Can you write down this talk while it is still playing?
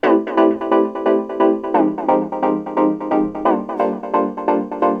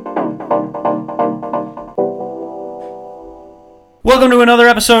welcome to another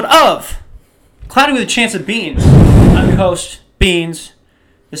episode of Cloudy with a Chance of Beans. I'm your host, Beans.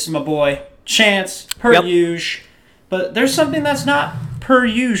 This is my boy, Chance, per usual. But there's something that's not per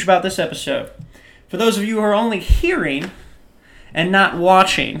usual about this episode. For those of you who are only hearing and not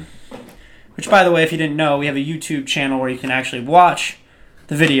watching, which, by the way, if you didn't know, we have a YouTube channel where you can actually watch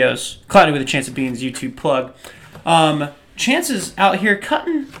the videos. Cloudy with a Chance of Beans YouTube plug. Chance is out here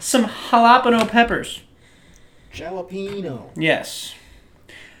cutting some jalapeno peppers. Jalapeno. Yes.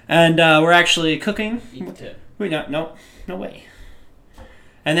 And we're actually cooking. Eat the tip. No way.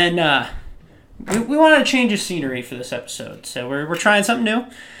 And then we wanted to change the scenery for this episode. So we're trying something new. We're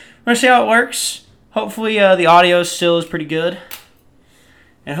going to see how it works. Hopefully the audio still is pretty good.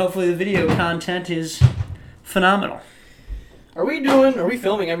 And hopefully the video content is phenomenal. Are we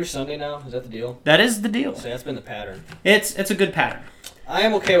filming every Sunday now? Is that the deal? That is the deal. So that's been the pattern. It's a good pattern. I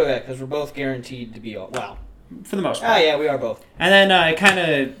am okay with that because we're both guaranteed to be wow. For the most part. Yeah, we are both. And then it kind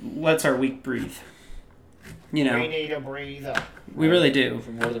of lets our week breathe. You know. We need a breather. We really do.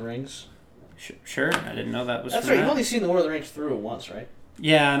 From Lord of the Rings. Sure, I didn't know that was. That's from right. that. You've only seen the Lord of the Rings through it once, right?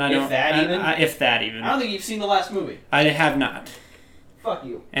 Yeah, and I don't. If that even. If that even. I don't think you've seen the last movie. I have not. Fuck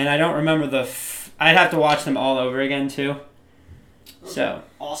you. And I don't remember I'd have to watch them all over again too. So.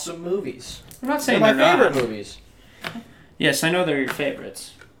 Awesome movies. I'm not saying they're they're my favorite not. movies. Yes, I know they're your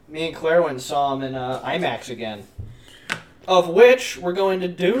favorites. Me and Claire went and saw them in IMAX again. Of which we're going to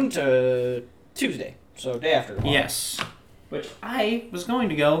Dune to Tuesday, so day after tomorrow. Yes. Which I was going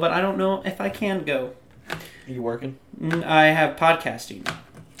to go, but I don't know if I can go. Are you working? I have podcasting.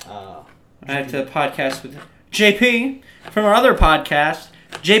 I have to podcast with JP from our other podcast,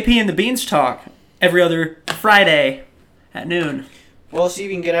 JP and the Beans Talk, every other Friday at noon. Well, see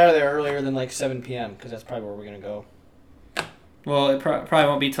if you can get out of there earlier than like 7 p.m. because that's probably where we're going to go. Well, it probably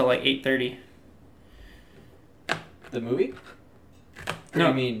won't be till like 8:30. The movie? Or No,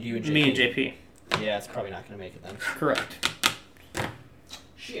 you mean you and JP? Me and JP. Yeah, it's probably not going to make it then. Correct.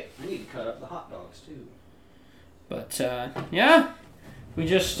 Shit, I need to cut up the hot dogs too. But, yeah. We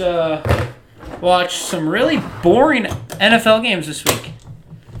just watched some really boring NFL games this week.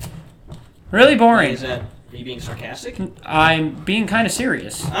 Really boring. Are you being sarcastic? I'm being kind of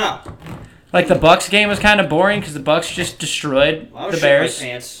serious. Ah. Like, the Bucks game was kind of boring because the Bucks just destroyed Well, I the was shitting my Bears.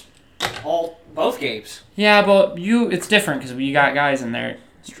 pants both games. Yeah, but it's different because you got guys in there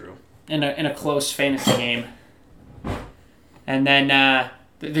That's true. in a close fantasy game. And then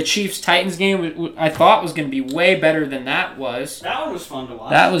the Chiefs-Titans game I thought was going to be way better than that was. That one was fun to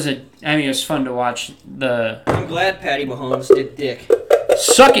watch. It was fun to watch the... I'm glad Patty Mahomes did dick.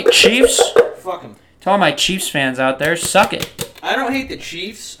 Suck it, Chiefs! Fuck him. To all my Chiefs fans out there, suck it. I don't hate the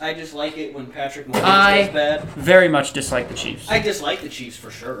Chiefs. I just like it when Patrick Mahomes does bad. Very much dislike the Chiefs. I dislike the Chiefs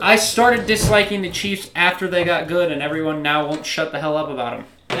for sure. I started disliking the Chiefs after they got good, and everyone now won't shut the hell up about them.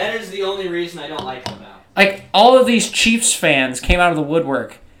 That is the only reason I don't like them now. Like, all of these Chiefs fans came out of the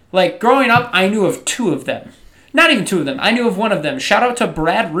woodwork. Like, growing up, I knew of two of them. Not even two of them. I knew of one of them. Shout out to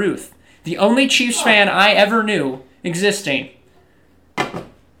Brad Ruth, the only Chiefs fan I ever knew existing.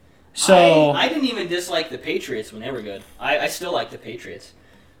 So I didn't even dislike the Patriots when they were good. I still like the Patriots.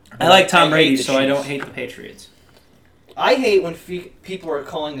 I like Tom Brady, the so I Chiefs. don't hate the Patriots. I hate when people are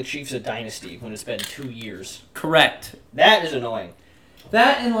calling the Chiefs a dynasty when it's been 2 years. Correct. That is annoying.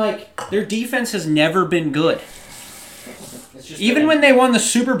 That and, like, their defense has never been good. It's just Even when they won the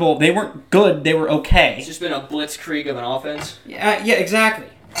Super Bowl, they weren't good. They were okay. it's just been a blitzkrieg of an offense. Yeah, exactly.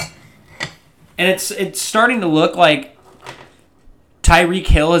 And it's starting to look like Tyreek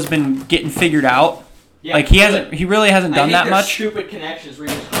Hill has been getting figured out. Yeah, Like he really hasn't done that much. Stupid connections where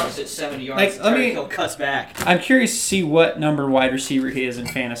he just cuts it 70 yards. Like, let me- Hill cuts back. I'm curious to see what number wide receiver he is in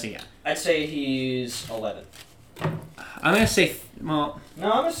fantasy. I'd say he's 11. I'm gonna say, well,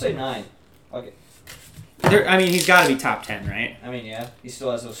 No, I'm gonna say 9. Okay. he's got to be top 10, right? I mean, yeah, he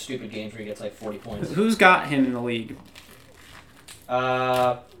still has those stupid games where he gets like 40 points. Who's got him in the league?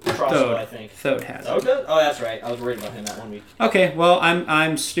 Crossbow, I think. Thode has Oh, him. does? Oh, that's right. I was worried about him that 1 week. Okay, well,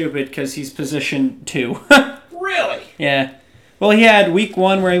 I'm stupid because he's position 2. Really? Yeah. Well, he had week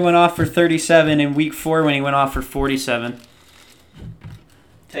 1 where he went off for 37 and week 4 when he went off for 47.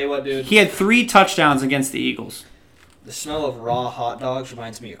 Tell you what, dude. He had 3 touchdowns against the Eagles. The smell of raw hot dogs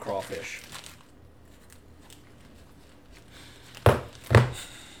reminds me of crawfish.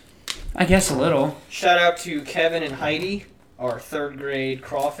 I guess a little. Shout out to Kevin and Heidi, our 3rd grade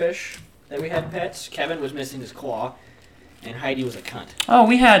crawfish that we had pets. Kevin was missing his claw, and Heidi was a cunt. Oh,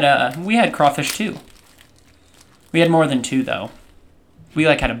 we had crawfish too. We had more than 2 though. We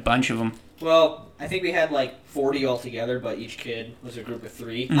had a bunch of them. Well, I think we had like 40 altogether, but each kid was a group of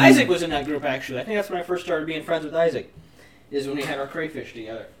 3. Mhm. Isaac was in that group actually. I think that's when I first started being friends with Isaac. is when we had our crayfish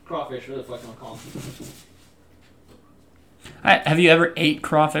together. Crawfish, whatever the fuck you want to call them. Have you ever ate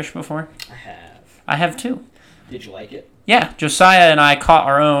crawfish before? I have. I have too. Did you like it? Yeah, Josiah and I caught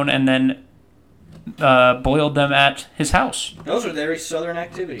our own and then boiled them at his house. Those are very southern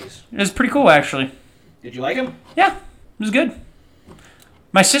activities. It was pretty cool, actually. Did you like them? Yeah, it was good.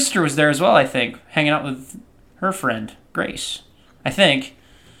 My sister was there as well, I think, hanging out with her friend, Grace. I think.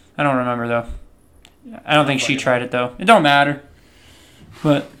 I don't remember, though. I don't think she tried it, though. It don't matter.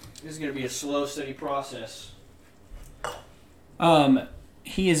 But this is going to be a slow, steady process.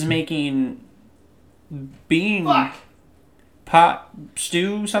 He is making bean pot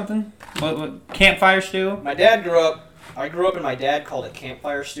stew, something? What campfire stew? I grew up and my dad called it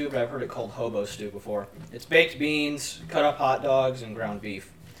campfire stew, but I've heard it called hobo stew before. It's baked beans, cut up hot dogs, and ground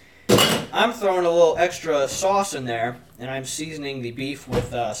beef. I'm throwing a little extra sauce in there, and I'm seasoning the beef with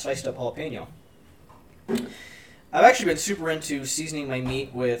sliced up jalapeno. I've actually been super into seasoning my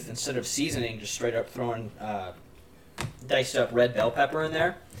meat with, instead of seasoning, just straight up throwing diced up red bell pepper in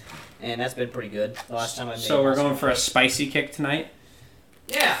there, and that's been pretty good. The last time I made. So we're going for a spicy kick tonight?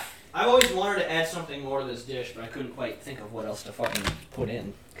 Yeah. I've always wanted to add something more to this dish, but I couldn't quite think of what else to fucking put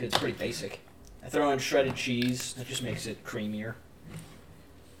in, because it's pretty basic. I throw in shredded cheese. That just makes it creamier.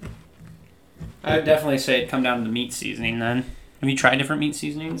 I would definitely say it'd come down to the meat seasoning then. Have you tried different meat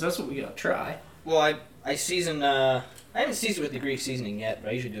seasonings? That's what we gotta try. Well, I season, I haven't seasoned with the Greek seasoning yet, but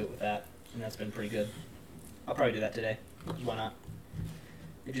I usually do it with that, and that's been pretty good. I'll probably do that today. Why not?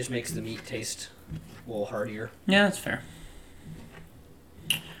 It just makes the meat taste a little heartier. Yeah, that's fair.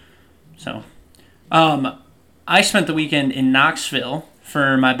 So, I spent the weekend in Knoxville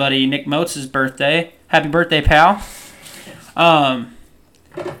for my buddy Nick Moats' birthday. Happy birthday, pal.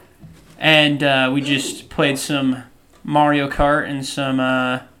 And we just played some Mario Kart and some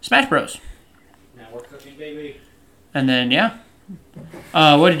Smash Bros. Now we're cooking, baby. And then, yeah.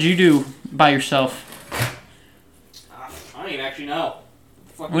 What did you do by yourself? I don't even actually know.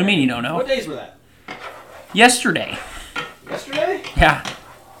 What do you mean you don't know? What days were that? Yesterday. Yesterday? Yeah.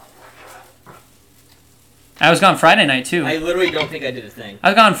 I was gone Friday night, too. I literally don't think I did a thing. I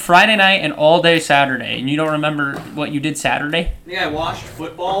was gone Friday night and all day Saturday, and you don't remember what you did Saturday? I think I watched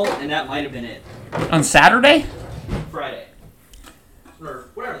football, and that might have been it. On Saturday? Friday. Or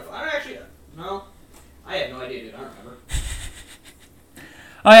whatever. No. I have no idea, dude. I don't remember.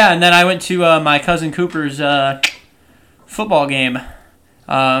 Oh, yeah, and then I went to my cousin Cooper's football game.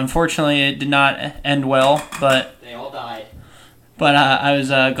 Unfortunately, it did not end well, but... They all died. But I was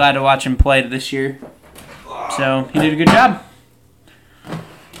glad to watch him play this year. So, he did a good job.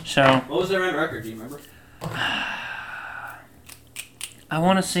 So... What was their end record? Do you remember? I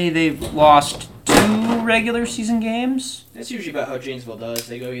want to say they've lost 2 regular season games. That's usually about how Janesville does.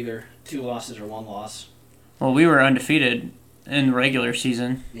 They go either 2 losses or 1 loss. Well, we were undefeated in the regular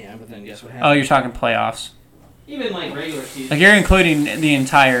season. Yeah, but then guess what happened? Oh, you're talking playoffs. Even like regular season. Like you're including the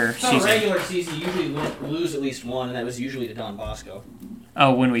entire No, season. regular season you usually lose at least 1, and that was usually to Don Bosco.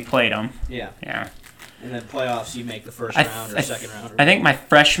 Oh, when we played them. Yeah. Yeah. And then playoffs, you make the first round or second round. I think my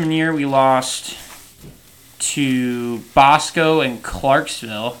freshman year we lost to Bosco and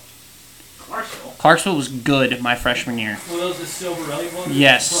Clarksville. Clarksville? Clarksville was good my freshman year. Were those the Silverelli ones?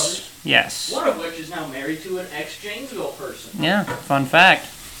 Yes. Yes. One of which is now married to an ex-Janesville person. Yeah, fun fact.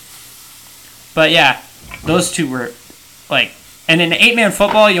 But yeah, those 2 were like... And in 8-man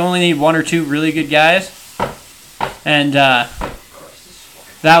football, you only need 1 or 2 really good guys. And that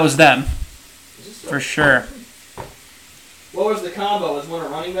was them. For sure. What was the combo? Was one a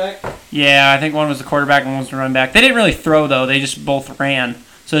running back? Yeah, I think one was the quarterback and one was the running back. They didn't really throw, though. They just both ran.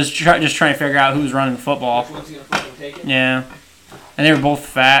 So it's just trying to figure out who's running the football. Which one's going to fucking take it? Yeah. And they were both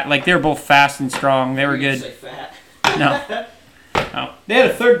fat. Like, they were both fast and strong. They were You good. say fat. No. No. They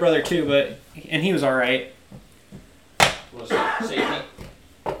had a third brother, too, and he was all right. Was it safety?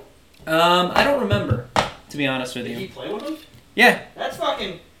 I don't remember, to be honest with Did he you. play with them? Yeah. That's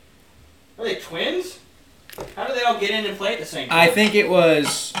fucking... Are they twins? How do they all get in and play at the same time? I think it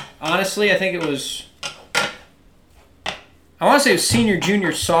was... Honestly, I think it was... I want to say it was senior,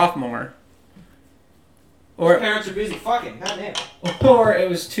 junior, sophomore. Or parents are busy fucking. Goddamn. Or it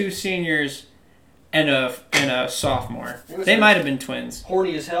was 2 seniors and a sophomore. They might have been twins.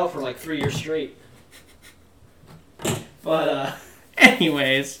 Horny as hell for like 3 years straight. But,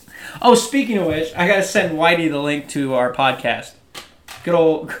 anyways. Oh, speaking of which, I gotta send Whitey the link to our podcast. Good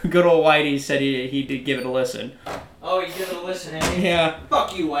old Whitey said he did give it a listen. Oh, you give it a listen, eh? Yeah.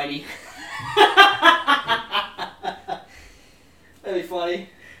 Fuck you, Whitey. That'd be funny.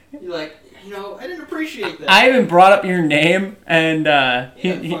 You're like, I didn't appreciate that. I even brought up your name, and He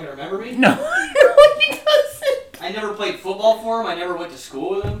doesn't fucking remember me? No. No, he doesn't. I never played football for him. I never went to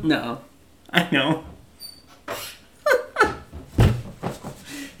school with him. No. I know.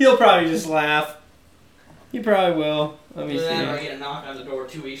 He'll probably just laugh. He probably will. Let me see. Then I get a knock on the door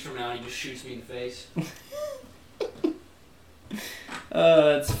 2 weeks from now and he just shoots me in the face.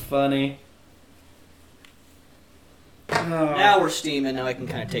 Oh, that's funny. Oh. Now we're steaming. Now I can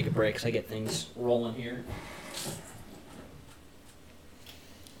kind of take a break because I get things rolling here.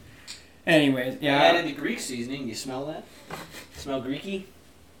 Anyways, yeah. I added the Greek seasoning. Do you smell that? Smell Greeky?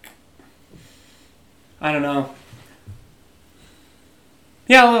 I don't know.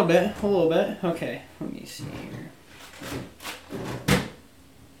 Yeah, a little bit. A little bit. Okay, let me see here.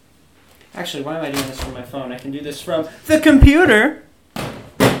 Actually, why am I doing this from my phone? I can do this from the computer.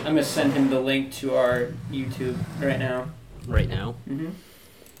 I'm going to send him the link to our YouTube right now. Right now? Mm-hmm.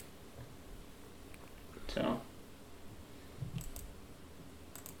 So.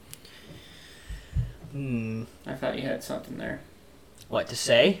 I thought you had something there. What, to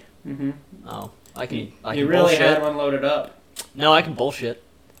say? Mm-hmm. Oh, I can You really bullshit. had one loaded up. No, I can bullshit.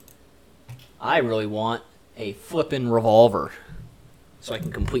 I really want a flippin' revolver so I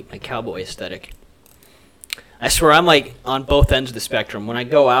can complete my cowboy aesthetic. I swear I'm like on both ends of the spectrum. When I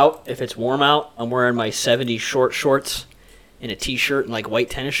go out, if it's warm out, I'm wearing my 70s short shorts and a t-shirt and like white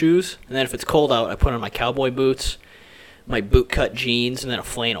tennis shoes. And then if it's cold out, I put on my cowboy boots, my boot cut jeans, and then a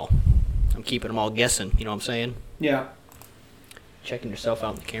flannel. I'm keeping them all guessing, you know what I'm saying? Yeah. Checking yourself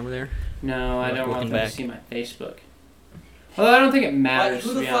out in the camera there. No, I don't want them back. to see my Facebook. Although I don't think it matters, Who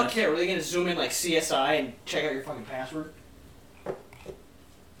to the be fuck honest. cares? Are they going to zoom in like CSI and check out your fucking password?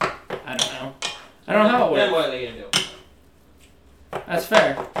 I don't know. I don't know how it Then works. what are they going to do? That's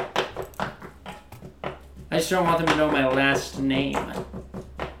fair. I just don't want them to know my last name.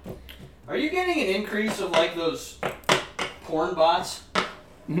 Are you getting an increase of like those porn bots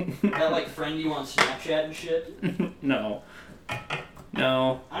that like friend you on Snapchat and shit? No.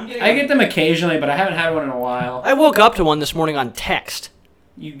 No. I I get them occasionally, but I haven't had one in a while. I woke up to one this morning on text.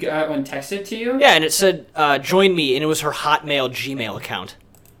 You got one texted to you? Yeah, and it said, join me, and it was her Hotmail Gmail account.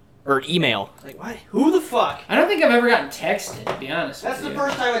 Or email. Like, what? Who the fuck? I don't think I've ever gotten texted, to be honest That's with the you.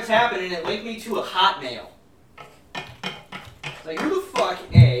 first time it's happened, and it linked me to a Hotmail. It's like, who the fuck,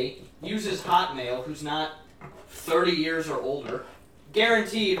 A, uses Hotmail, who's not 30 years or older?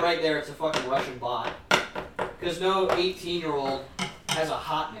 Guaranteed right there it's a fucking Russian bot. Because no 18-year-old has a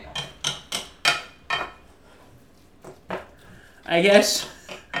Hotmail. I guess.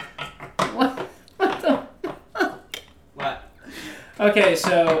 What the? What? Okay,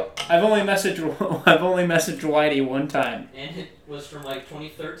 so I've only messaged Whitey one time. And it was from like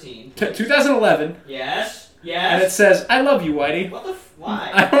 2013. 2011, Yes. and it Yes. says, "I love you, Whitey." What the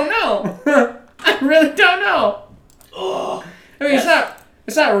why? I don't know. I really don't know. Ugh. I mean,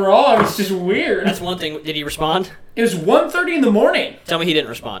 it's not wrong. It's just weird. That's one thing. Did he respond? It was 1:30 in the morning. Tell me he didn't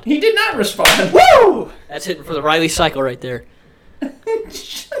respond. He did not respond. Woo! That's hitting for the Riley cycle right there.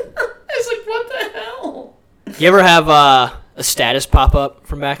 It's like, what the hell? You ever have a status pop up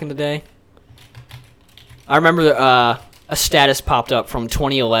from back in the day? I remember a status popped up from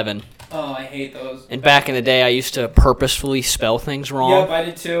 2011. Oh, I hate those. And back in the day, I used to purposefully spell things wrong. Yep, I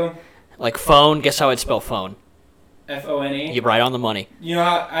did too. Like phone, guess how I'd spell phone? F-O-N-E. You're right on the money. You know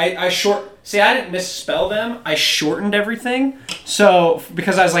how I see, I didn't misspell them. I shortened everything. So,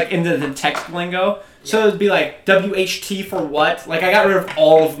 because I was like into the text lingo. So it'd be like WHT for what? Like, I got rid of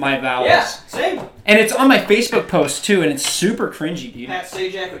all of my vowels. Yeah, same. And it's on my Facebook post too, and it's super cringy, dude. Pat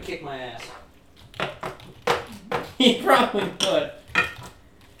Sajak would kick my ass. He probably would.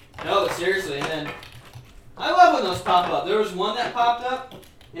 No, but seriously, and then I love when those pop up. There was one that popped up.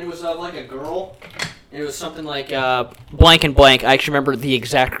 It was of like a girl. And it was something like blank and blank. I actually remember the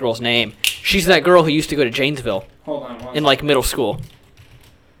exact girl's name. She's that girl who used to go to Janesville Hold on. One in like middle school.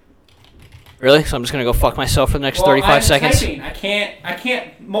 Really? So I'm just gonna go fuck myself for the next 35 I'm seconds. Typing. I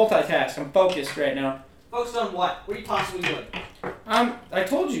can't multitask. I'm focused right now. Focused on what? What are you possibly doing? I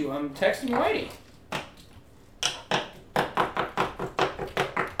told you, I'm texting Whitey.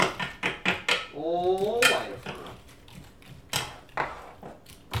 Oh, lighter.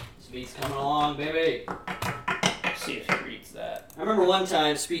 This beat's coming along, baby. Let's see if he reads that. I remember one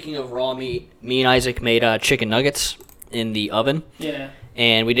time, speaking of raw meat, me and Isaac made chicken nuggets in the oven, Yeah.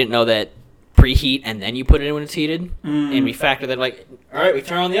 and we didn't know that preheat and then you put it in when it's heated, and we factored that like, all right, we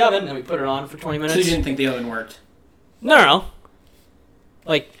turn on the oven, and we put it on for 20 minutes. So you didn't think the oven worked? No.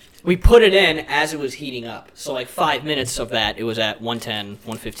 Like, we put it in as it was heating up. So, like, 5 minutes of that, it was at 110,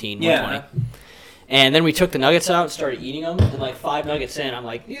 115, Yeah. 120. And then we took the nuggets out and started eating them. And, like, 5 nuggets in, I'm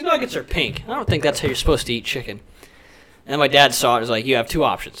like, these nuggets are pink. I don't think that's how you're supposed to eat chicken. And then my dad saw it and was like, you have two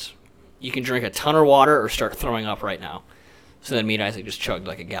options. You can drink a ton of water or start throwing up right now. So then me and Isaac just chugged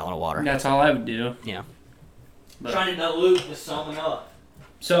like a gallon of water. That's all I would do. Yeah. But. Trying to dilute the summing up.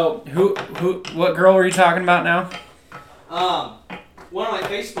 So, what girl were you talking about now? One of my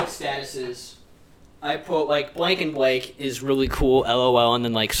Facebook statuses, I put, like, blank and Blake is really cool, LOL, and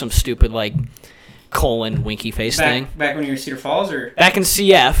then, like, some stupid, like, colon winky face thing. Back when you were in Cedar Falls, or? Back in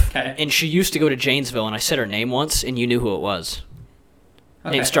CF, okay. And she used to go to Janesville, and I said her name once, and you knew who it was.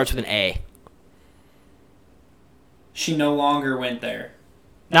 Okay. Name starts with an A. She no longer went there.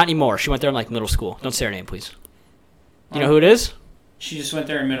 Not anymore. She went there in, like, middle school. Don't say her name, please. You know who it is? She just went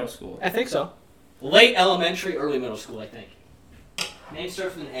there in middle school. I think so. Late elementary, early middle school, I think. Name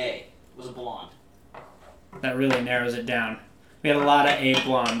starts with an A. Was a blonde. That really narrows it down. We had a lot of A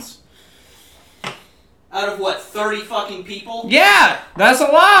blondes. Out of what, 30 fucking people? Yeah! That's a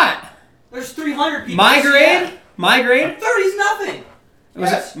lot! There's 300 people. My grade? Yeah. My grade? 30's nothing!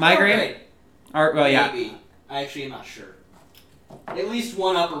 Was it my grade? Or, well, yeah. Maybe. I actually am not sure. At least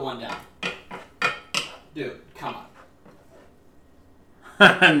one up or one down. Dude, come on.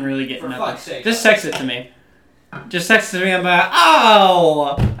 I'm really getting nothing. For fuck's sake. Just text it to me. Just text it to me. I'm like,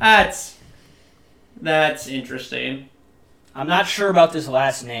 oh, that's interesting. I'm not sure about this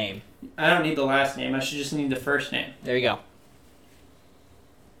last name. I don't need the last name. I should just need the first name. There you go.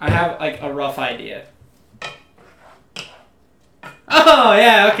 I have, like, a rough idea. Oh,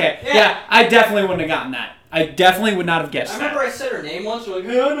 yeah, okay. Yeah, I definitely wouldn't have gotten that. I definitely would not have guessed that. I remember I said her name once, like,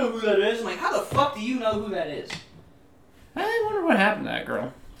 hey, I know who that is. I'm like, how the fuck do you know who that is? I wonder what happened to that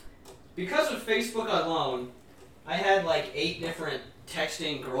girl. Because of Facebook alone, I had like 8 different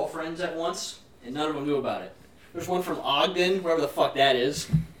texting girlfriends at once, and none of them knew about it. There's one from Ogden, wherever the fuck that is.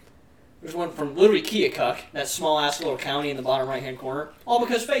 There's one from literally Keokuk, that small-ass little county in the bottom right-hand corner, all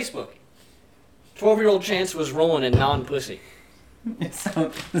because Facebook. 12-year-old Chance was rolling in non-pussy. It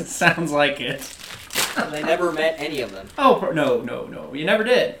sounds like it. They never met any of them. Oh, no. You never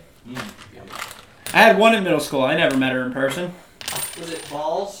did. I had one in middle school. I never met her in person. Was it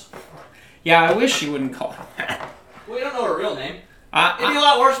Balls? Yeah, I wish she wouldn't call her that. Well, you don't know her real name. It'd be a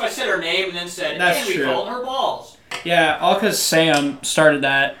lot worse if I said her name and then said, that's we called her Balls. Yeah, all because Sam started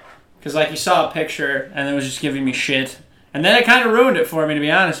that. Because, like, he saw a picture and it was just giving me shit. And then it kind of ruined it for me, to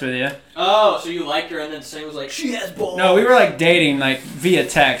be honest with you. Oh, so you liked her and then Sam was like, she has balls. No, we were, like, dating, like, via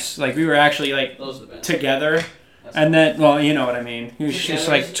text. Like, we were actually, like, together. And then, well, you know what I mean. He was just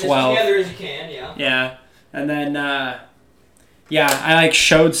like 12. As together as you can, yeah. Yeah. And then, I like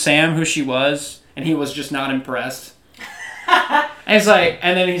showed Sam who she was, and he was just not impressed. And he's like,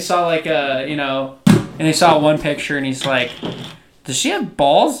 and then he saw like, and he saw one picture, and he's like, does she have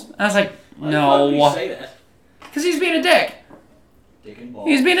balls? And I was like, no. Why would you say that? Because he's being a dick. Dick and balls.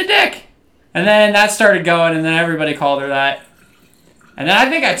 He's being a dick. And then that started going, and then everybody called her that. And then I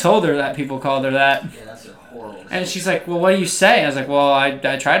think I told her that people called her that. Yeah, that's a horrible. And she's like, well, what do you say? I was like, well, I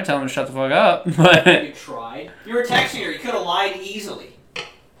tried to tell him to shut the fuck up. But you tried? You were texting her. You could have lied easily.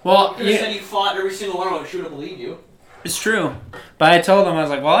 Well, you could have said you fought every single one of them. She would have believed you. It's true. But I told him, I was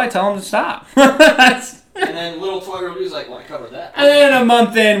like, well, I tell him to stop. And then little 12-year-old dude's like, well, I covered that. And then a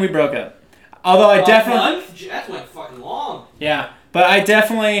month in, we broke up. Although I definitely... A month? That went fucking long. Yeah. But I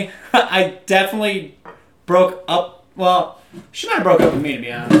definitely broke up. Well, she might have broke up with me, to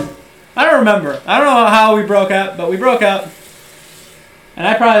be honest. I don't remember. I don't know how we broke up, but we broke up. And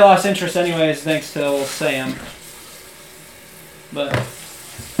I probably lost interest anyways, thanks to old Sam. But,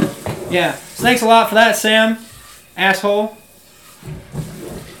 yeah. So thanks a lot for that, Sam. Asshole.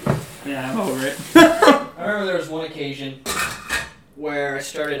 Yeah, I'm over it. I remember there was one occasion where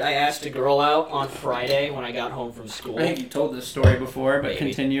I asked a girl out on Friday when I got home from school. I think you told this story before, but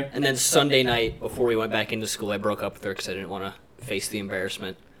continue. And then Sunday night, before we went back into school, I broke up with her because I didn't want to face the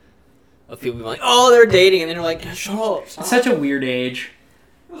embarrassment of people being like, oh, they're dating, and then they're like, shut up. Stop. It's such a weird age.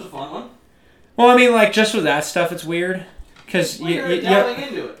 It was a fun one. Well, I mean, like, just with that stuff, it's weird. Because you're delving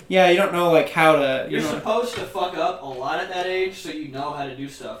into it. Yeah, you don't know, like, how to... You're supposed to fuck up a lot at that age, so you know how to do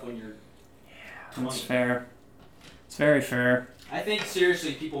stuff when you're 20. That's fair. It's very fair. I think,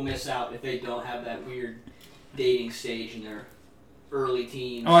 seriously, people miss out if they don't have that weird dating stage in their early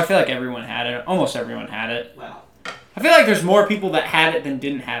teens. Oh, I feel like everyone had it. Almost everyone had it. Wow. I feel like there's more people that had it than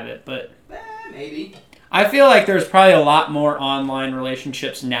didn't have it, but... Maybe. I feel like there's probably a lot more online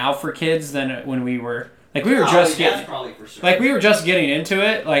relationships now for kids than when we were... Like, we were just getting... probably for sure. Like, we were just getting into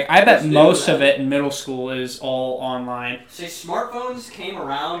it. Like, I bet most of it in middle school is all online. Say, smartphones came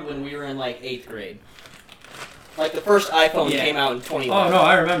around when we were in, like, 8th grade. Like, the first iPhone came out in 2011. Oh, no,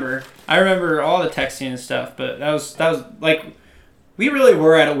 I remember. I remember all the texting and stuff, but that was like... We really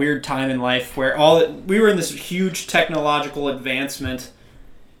were at a weird time in life where we were in this huge technological advancement,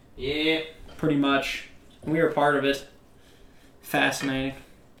 Yeah. Pretty much. We were part of it. Fascinating.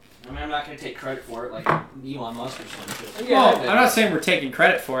 I mean, I'm not going to take credit for it like Elon Musk or something. Well, I'm not saying we're taking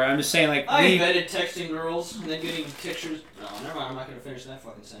credit for it. I'm just saying, like, I invented texting girls and then getting pictures. No, never mind. I'm not going to finish that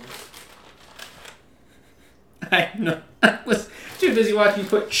fucking sentence. I know. I was too busy watching you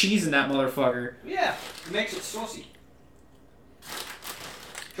put cheese in that motherfucker. Yeah, it makes it saucy.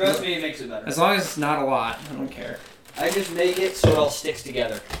 Trust me, it makes it better. As long as it's not a lot, I don't care. I just make it so it all sticks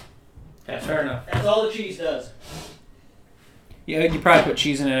together. Yeah, fair enough. That's all the cheese does. Yeah, you probably put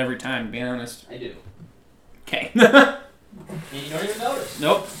cheese in it every time, to be honest. I do. Okay. And you don't even notice.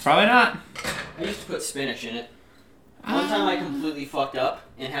 Nope, probably not. I used to put spinach in it. One time I completely fucked up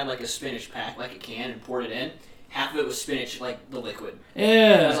and had like a spinach pack, like a can, and poured it in. Half of it was spinach, like the liquid.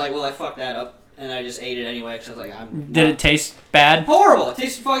 Yeah. I was like, well, I fucked that up. And I just ate it anyway because I was like, Did it taste bad? Horrible. It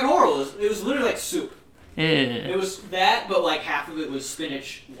tasted fucking horrible. It was literally like soup. Ew. It was that, but like half of it was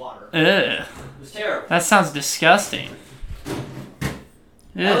spinach water. Ugh. It was terrible. That sounds disgusting.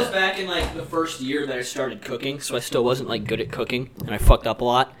 That was back in like the first year that I started cooking, so I still wasn't like good at cooking, and I fucked up a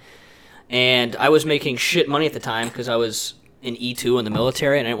lot. And I was making shit money at the time because I was in E2 in the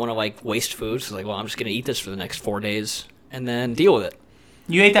military, and I didn't want to like waste food. So I was like, well, I'm just gonna eat this for the next 4 days and then deal with it.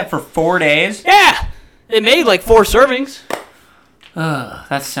 You ate that for 4 days? Yeah, it made like 4 servings. Ugh,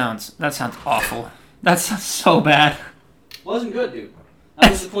 that sounds awful. That sounds so bad. Wasn't good, dude.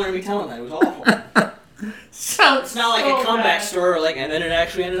 That was the point of me telling that. It was awful. Sounds It's not like so a comeback bad. story, like, and then it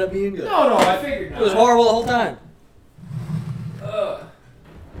actually ended up being good. No, I figured not. It was horrible the whole time. Ugh.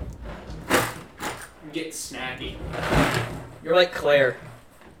 I'm getting snacky. You're like Claire.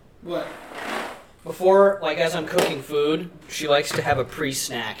 What? Before, like, as I'm cooking food, she likes to have a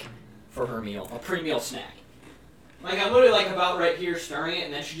pre-snack for her meal. A pre-meal snack. Like, I'm literally, like, about right here stirring it,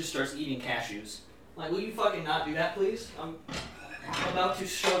 and then she just starts eating cashews. Like, will you fucking not do that, please? I'm about to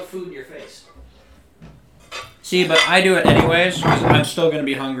shove food in your face. See, but I do it anyways because I'm still going to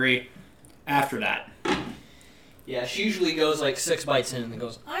be hungry after that. Yeah, she usually goes, like, 6 bites in and then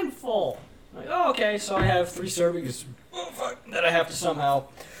goes, I'm full. I'm like, oh, okay, so I have 3 servings. Oh, fuck. That I have to somehow...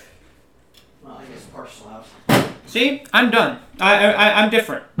 Well, I guess parcel out. See, I'm done. I'm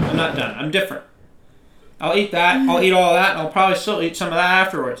different. I'm not done. I'm different. I'll eat that. I'll eat all that. And I'll probably still eat some of that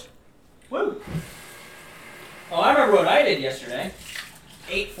afterwards. Woo! Oh, I remember what I did yesterday.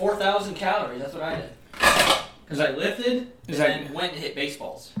 Ate 4,000 calories. That's what I did. Because I lifted and then went and hit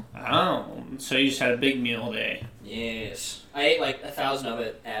baseballs. Oh, so you just had a big meal day. Yes. I ate like 1,000 of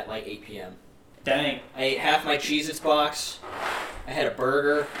it at like 8 p.m. Dang. I ate half my Cheez-Its box. I had a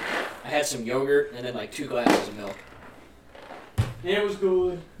burger. I had some yogurt and then like 2 glasses of milk. And it was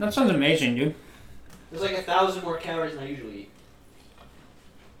good. That sounds amazing, dude. It was like 1,000 more calories than I usually eat.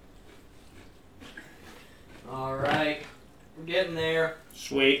 Alright. We're getting there.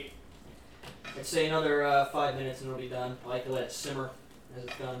 Sweet. I'd say another 5 minutes and it'll be done. I like to let it simmer as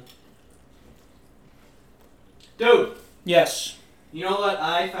it's done. Dude! Yes. You know what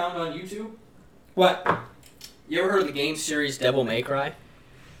I found on YouTube? What? You ever heard of the game series Devil May Cry?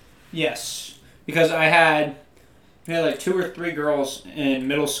 Yes. Because I had like 2 or 3 girls in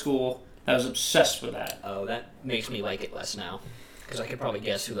middle school that was obsessed with that. Oh, that makes me like it less now. Because I could probably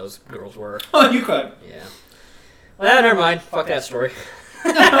guess who those girls were. Oh, you could. Yeah. Well, never mind. Fuck that story.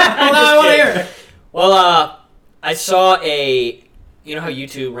 I want to hear it. Well, I saw a... You know how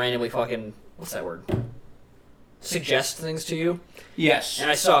YouTube randomly fucking... What's that word? Suggests things to you? Yes. And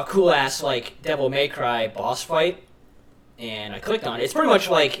I saw a cool-ass, like, Devil May Cry boss fight. And I clicked on it. It's pretty much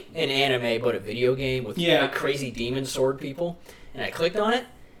like an anime, but a video game with like, crazy demon sword people. And I clicked on it.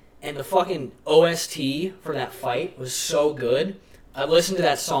 And the fucking OST for that fight was so good. I've listened to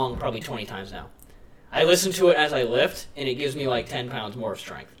that song probably 20 times now. I listen to it as I lift, and it gives me like 10 pounds more of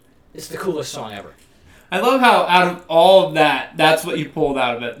strength. It's the coolest song ever. I love how out of all of that, that's what you pulled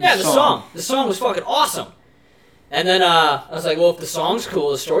out of it. Yeah, the song. The song was fucking awesome. And then I was like, well, if the song's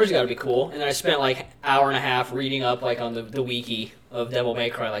cool, the story's got to be cool. And then I spent like an hour and a half reading up like on the wiki of Devil May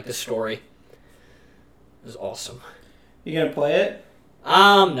Cry, like the story. It was awesome. You gonna play it?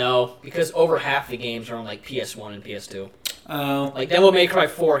 No, because over half the games are on like PS1 and PS2. Oh. Like Devil May Cry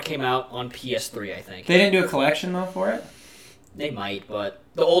 4 came out on PS3, I think. They didn't do a collection though for it? They might, but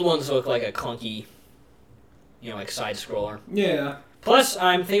the old ones look like a clunky, like side scroller. Yeah. Plus,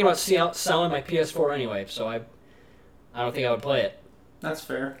 I'm thinking about selling my PS4 anyway, so I don't think I would play it. That's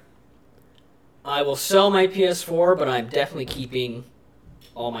fair. I will sell my PS4, but I'm definitely keeping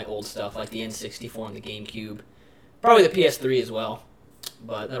all my old stuff, like the N64 and the GameCube. Probably the PS3 as well,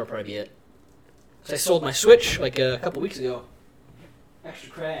 but that'll probably be it. So I sold my Switch like a couple weeks ago.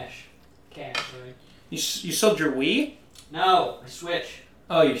 Extra cash, sorry. You sold your Wii? No, my Switch.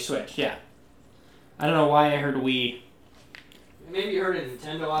 Oh, you switched, yeah. I don't know why I heard Wii. Maybe you heard a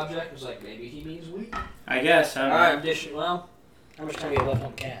Nintendo object. Was like, maybe he means Wii. I guess. I don't know. Alright, I'm dishing. Well, how much time do you have left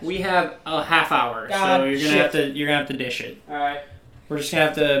on the cast? We have a half hour, God, so you're gonna have to dish it. Alright. We're just gonna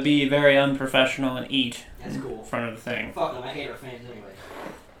have to be very unprofessional and eat That's cool. in front of the thing. Fuck them, I hate our fans anyway.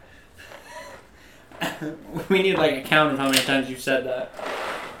 We need like a count of how many times you've said that.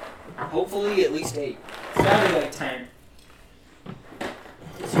 Hopefully at least 8. It's gotta be like 10.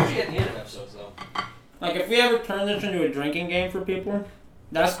 It's usually at the end of episodes though. Like if we ever turn this into a drinking game for people,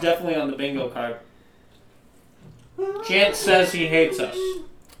 that's definitely on the bingo card. Chance says he hates us. You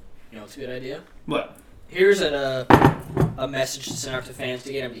know what's a good idea? What? Here's a message to send out to fans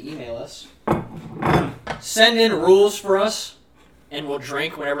to get them to email us. Send in rules for us, and we'll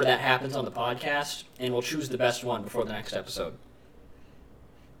drink whenever that happens on the podcast, and we'll choose the best one before the next episode.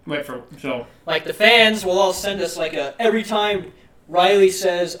 Wait for so. Like the fans will all send us like every time Riley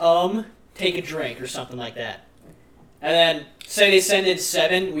says take a drink or something like that. And then say they send in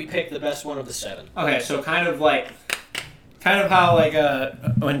 7, we pick the best one of the 7. Okay, so kind of how like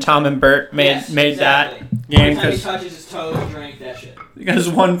when Tom and Bert made exactly. that Every game time he touches his toes, drink that shit. because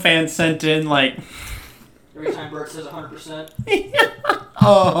one fan sent in like Every time Bert says 100%,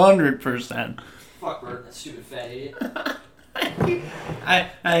 100%. fuck Bert, that stupid fat idiot.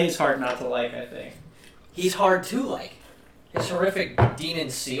 He's hard not to like, I think. He's hard to like. His horrific demon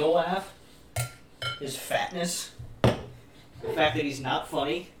seal laugh, his fatness, the fact that he's not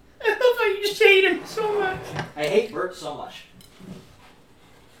funny. I love how you just hate him so much. I hate Bert so much.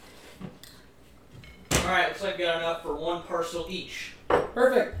 Alright, looks like we got enough for 1 parcel each.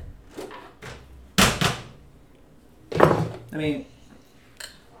 Perfect. I mean,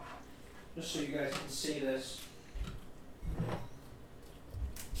 just so you guys can see this.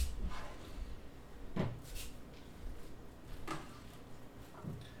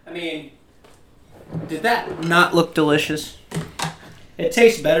 I mean, did that not look delicious? It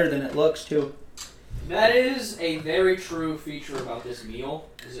tastes better than it looks, too. That is a very true feature about this meal,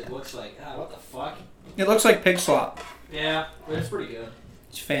 is it looks like, what the fuck? It looks like pig slop. Yeah, but it's pretty good.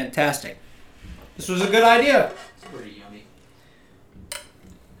 It's fantastic. This was a good idea. It's pretty yummy.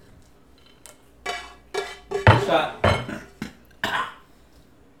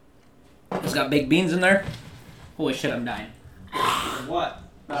 It's got baked beans in there. Holy shit, I'm dying. What?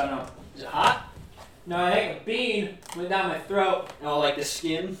 I don't know. Is it hot? No, I think a bean went down my throat. Oh, like the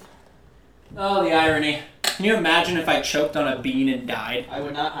skin? Oh, the irony. Can you imagine if I choked on a bean and died? I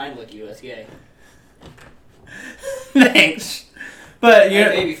would not Heimlich you, that's gay. Thanks. But I'd you know,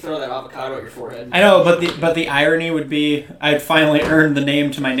 maybe throw that avocado at your forehead. I know, but the irony would be I'd finally earned the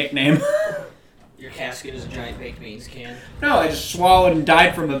name to my nickname. Your casket is a giant baked beans can. No, I just swallowed and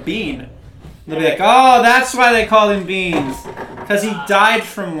died from a bean. They'll be like, oh, that's why they call him Beans. Because he died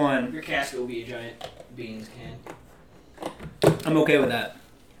from one. Your casket will be a giant beans can. I'm okay with that.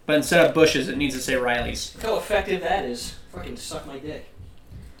 But instead of Bush's, it needs to say Riley's. Look how effective that is. Fucking suck my dick.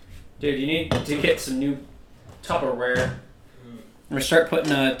 Dude, you need to get some new Tupperware. Or start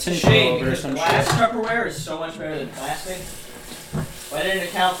putting a tin foil Shame, over or because some glass shit. Tupperware is so much better than plastic. But I didn't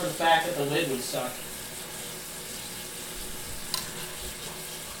account for the fact that the lid would suck.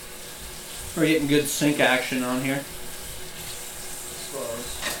 We're getting good sync action on here. I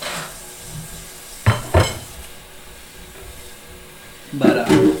suppose. But,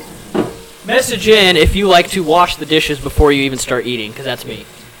 Message in if you like to wash the dishes before you even start eating, because that's me.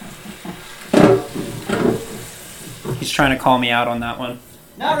 he's trying to call me out on that one.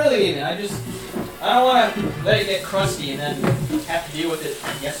 Not really even. I don't want to let it get crusty and then have to deal with it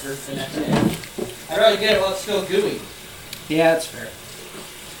yesterday the next day. I'd rather get it while it's still gooey. Yeah, that's fair.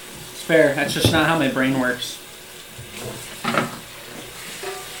 It's fair. That's just not how my brain works.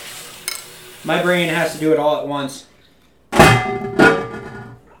 My brain has to do it all at once.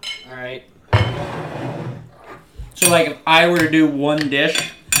 Alright. So, like, if I were to do one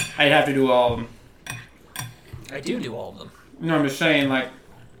dish, I'd have to do all of them. I do all of them. No, I'm just saying, like,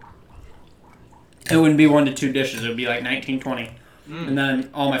 it wouldn't be 1 to 2 dishes. It would be like 19, 20. And then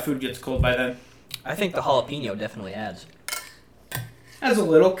all my food gets cold by then. I think the jalapeno definitely adds. As a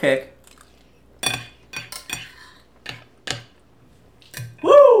little kick.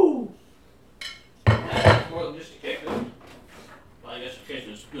 Woo! More than just a kick, though. Well, I guess a kick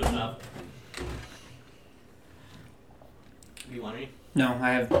is good enough. You want any? No, I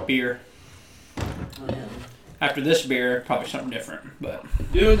have beer. Oh, yeah. After this beer, probably something different. But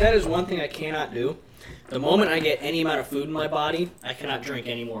Dude, that is one thing I cannot do. The moment I get any amount of food in my body, I cannot drink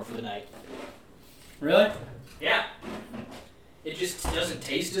anymore for the night. really? Yeah. It just doesn't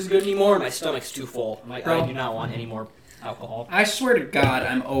taste as good anymore, and my stomach's too full. I'm like, Bro. I do not want any more alcohol. I swear to God,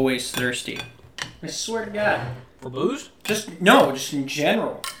 I'm always thirsty. I swear to God. For booze? Just in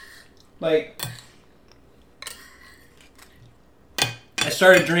general. Like, I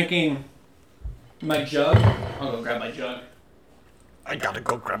started drinking my jug. I'll go grab my jug. I gotta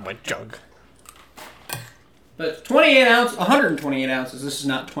go grab my jug. But 128 ounces. This is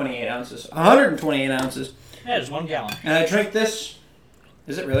not 28 ounces. 128 ounces. Yeah, it's 1 gallon. And I drink this.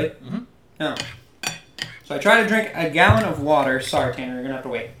 Is it really? Mm-hmm. Oh. So I try to drink a gallon of water. Sorry, Tanner, you're gonna have to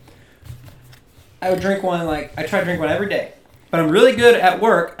wait. I would drink one I try to drink one every day. But I'm really good at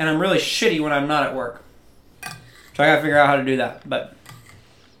work, and I'm really shitty when I'm not at work. So I gotta figure out how to do that.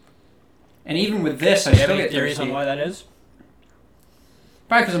 And even with this, I still get theories thirsty. on why that is?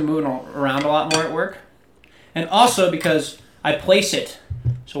 Probably because I'm moving around a lot more at work. And also because I place it.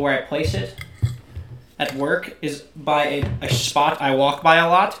 So where I place it at work is by a spot I walk by a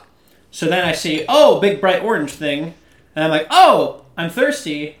lot. So then I see, oh, big bright orange thing. And I'm like, oh, I'm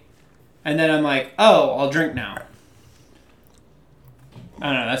thirsty. And then I'm like, oh, I'll drink now.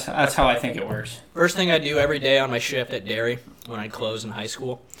 I don't know. That's how I think it works. First thing I do every day on my shift at dairy when I close in high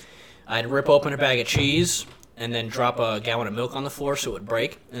school, I'd rip open a bag of cheese and then drop a gallon of milk on the floor so it would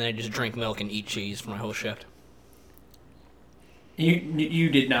break, and then I'd just drink milk and eat cheese for my whole shift. You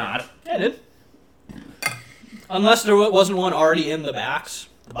did not. Yeah, I did. Unless there wasn't one already in the box.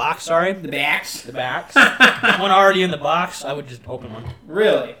 The box, sorry. The backs? The box. One already in the box, I would just open one.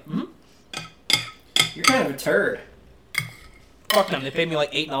 Really? Mm-hmm. You're kind of a turd. Fuck them, they paid me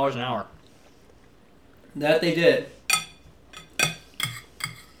like $8 an hour. That they did.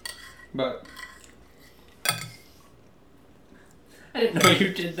 But I didn't know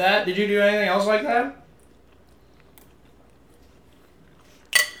you did that. Did you do anything else like that?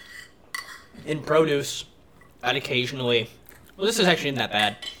 In produce, I'd occasionally... Well, this is actually not that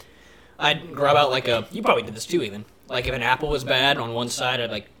bad. I'd grab out like a... You probably did this too, even. Like if an apple was bad on one side,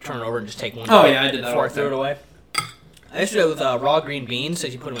 I'd like turn it over and just take one. Oh yeah, I did that. Before I threw it away. I used to do it with raw green beans,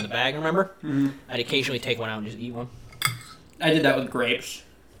 as you put them in the bag, remember? Mm-hmm. I'd occasionally take one out and just eat one. I did that with grapes.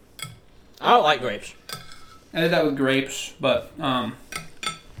 I don't like grapes. I did that with grapes, but I'm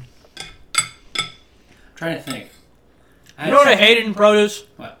trying to think. You know what I hated in produce?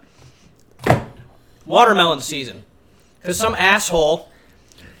 What? Watermelon season. Because some asshole,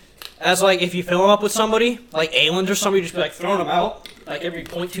 as like if you fill them up with somebody, like aliens or somebody, just be like throwing them out like every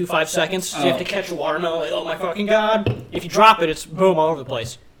 0.25 seconds. So you have to catch a watermelon. Like, oh my fucking god! If you drop it, it's boom all over the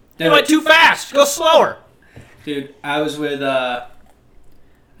place. You went too fast. Go slower. Dude, I was with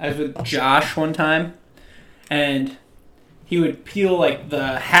Josh one time, and he would peel like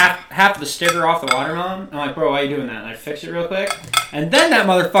the half of the sticker off the watermelon. I'm like, bro, why are you doing that? And I'd fix it real quick. And then that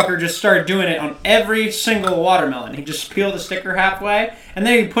motherfucker just started doing it on every single watermelon. He'd just peel the sticker halfway, and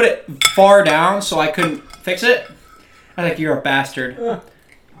then he'd put it far down so I couldn't fix it. I was like, you're a bastard.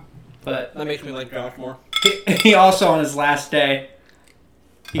 But that makes me like Josh more. He also, on his last day,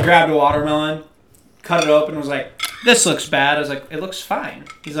 he grabbed a watermelon, cut it open, and was like, this looks bad. I was like, it looks fine.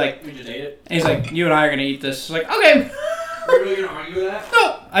 He's like, We just ate it. and he's like, you and I are going to eat this. I was like, okay. Are you really gonna argue with that?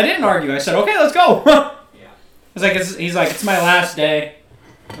 No, I didn't argue. I said, okay, let's go. Yeah. He's like, it's my last day.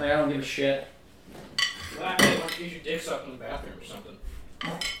 I'm like, I don't give a shit. Why don't you use your dick sucked in the bathroom or something?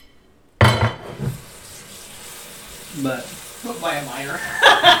 But By a minor.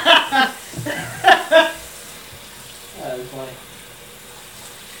 That was funny.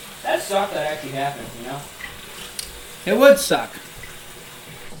 That sucked that actually happened, you know? it would suck.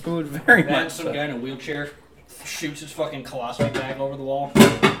 It would very Then much some suck. guy in a wheelchair shoots his fucking colostomy bag over the wall.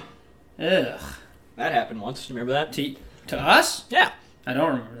 Ugh. That happened once. Remember that? To us? Yeah. I don't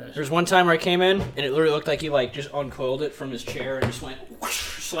remember this. There's one time where I came in, and it literally looked like he like just uncoiled it from his chair and just went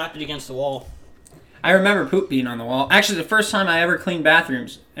whoosh, slapped it against the wall. I remember poop being on the wall. Actually, the first time I ever cleaned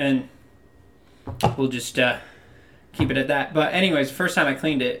bathrooms, and we'll just keep it at that. But anyways, the first time I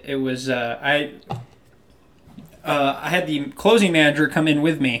cleaned it, it was I had the closing manager come in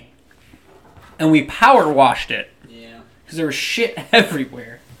with me, and we power washed it Yeah. because there was shit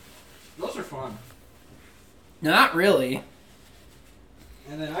everywhere. Those are fun. Not really.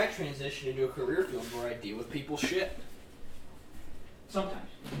 And then I transitioned into a career field where I deal with people's shit. Sometimes.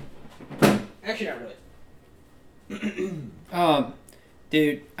 Actually, not really.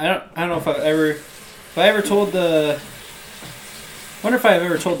 Dude, I don't know if I ever told the. Wonder if I've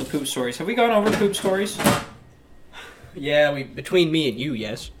ever told the poop stories. Have we gone over poop stories? Yeah, between me and you,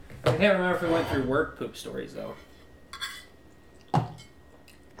 yes. I can't remember if we went through work poop stories though.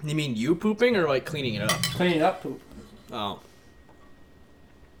 You mean you pooping or like cleaning it up? Cleaning up poop. Oh.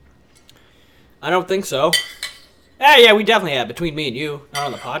 I don't think so. Yeah, we definitely have between me and you. Not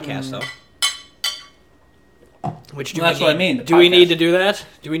on the podcast though. Which Well, that's what I mean. Do we need to do that?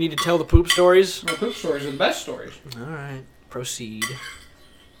 Do we need to tell the poop stories? Well, poop stories are the best stories. All right, proceed.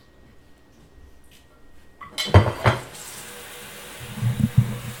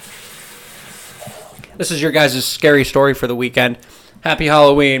 This is your guys' scary story for the weekend. Happy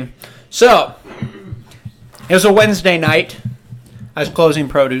Halloween. So, it was a Wednesday night. I was closing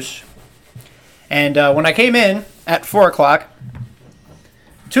produce. And when I came in at 4 o'clock,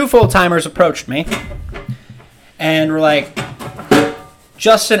 2 full-timers approached me. And were like,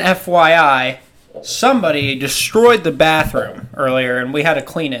 just an FYI, somebody destroyed the bathroom earlier and we had to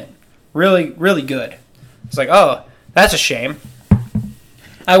clean it. Really, really good. It's like, oh, that's a shame.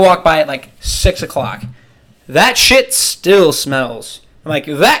 I walk by at like 6 o'clock. That shit still smells. I'm like,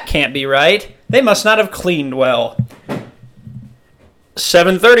 that can't be right. They must not have cleaned well.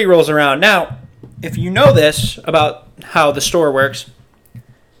 7:30 rolls around. Now, if you know this about how the store works,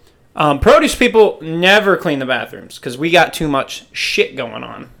 produce people never clean the bathrooms because we got too much shit going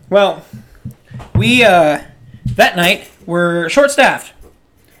on. Well, we, that night, were short-staffed.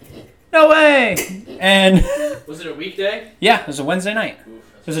 No way! And... Was it a weekday? Yeah, it was a Wednesday night.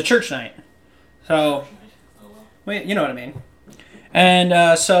 It was a church night. So, well, you know what I mean.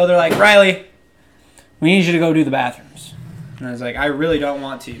 And so they're like, Riley, we need you to go do the bathrooms. And I was like, I really don't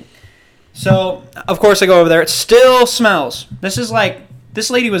want to. So, of course, I go over there. It still smells. This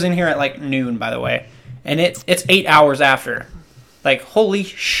lady was in here at like noon, by the way. And it's 8 hours after. Like, holy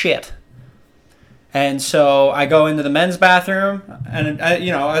shit. And so I go into the men's bathroom, and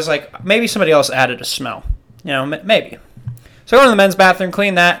I was like, maybe somebody else added a smell. Maybe. So I go to the men's bathroom,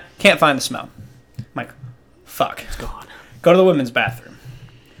 clean that, can't find the smell. I'm like, fuck. It's gone. Go to the women's bathroom.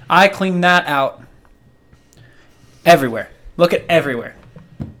 I clean that out everywhere. Look at everywhere.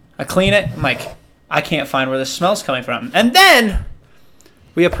 I clean it. I'm like, I can't find where the smell's coming from. And then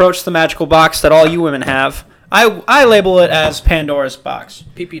we approach the magical box that all you women have. I label it as Pandora's box.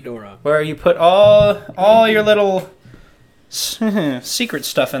 Pee Dora. Where you put all your little secret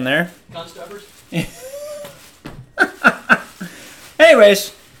stuff in there. Gun stuffers?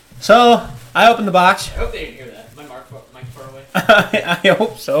 Anyways, so I opened the box. I hope they didn't hear that. My mic's far away. I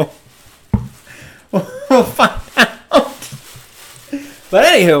hope so. We'll find out. But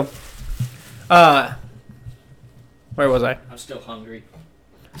anywho, where was I? I'm still hungry.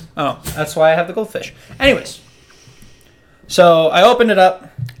 Oh, that's why I have the goldfish. Anyways, so I opened it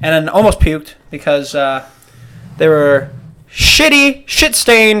up and then almost puked because they were shitty,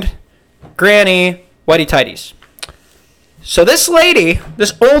 shit-stained, granny whitey tighties. So this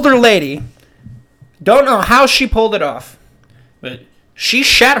older lady, don't know how she pulled it off, but she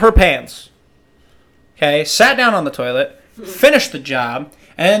shat her pants. Okay, sat down on the toilet, finished the job,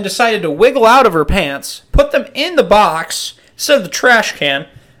 and then decided to wiggle out of her pants, put them in the box instead of the trash can,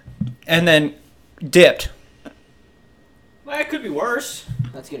 and then dipped. Well, it could be worse.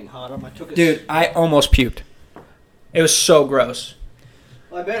 That's getting hot. I took it. Dude, I almost puked. It was so gross.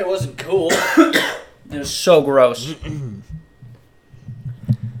 Well, I bet it wasn't cool. It was so gross.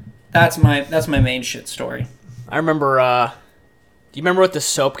 That's my main shit story. I remember, do you remember what the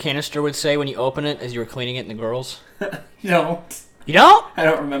soap canister would say when you open it as you were cleaning it in the girls? No. You don't? I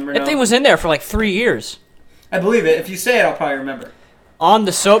don't remember. That thing was in there for like 3 years. I believe it. If you say it, I'll probably remember. On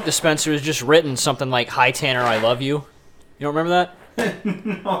the soap dispenser is just written something like, "Hi Tanner, I love you." You don't remember that?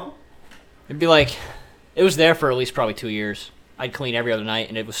 No. It'd be like, it was there for at least probably 2 years. I'd clean every other night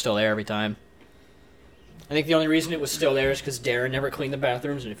and it was still there every time. I think the only reason it was still there is because Darren never cleaned the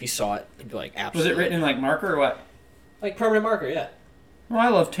bathrooms, and if he saw it, he'd be like, absolutely. Was it written in like marker or what? Like permanent marker, yeah. Well, I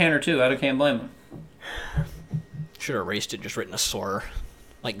love Tanner too. I can't blame him. Should have erased it, just written a slur.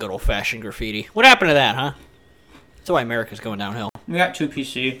 Like good old-fashioned graffiti. What happened to that, huh? That's why America's going downhill. We got 2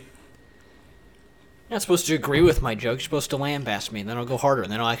 PC. You're not supposed to agree with my joke. You're supposed to lambast me, and then I'll go harder,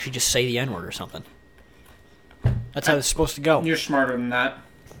 and then I'll actually just say the N-word or something. That's how it's supposed to go. You're smarter than that.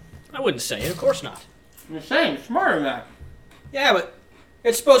 I wouldn't say it. Of course not. You're saying you're smarter than that. Yeah, but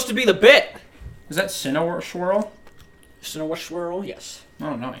it's supposed to be the bit. Is that Cinnamon Swirl? Cinnamon swirl? Yes.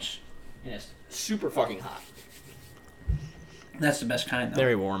 Oh, nice. And it's super fucking hot. That's the best kind, though.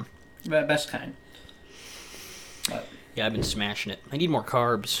 Very warm. Best kind. But Yeah, I've been smashing it. I need more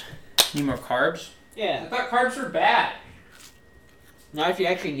carbs. need more carbs? Yeah. I thought carbs were bad. Not if you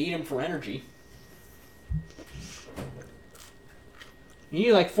actually need them for energy. You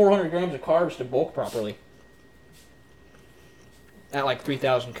need like 400 grams of carbs to bulk properly. At like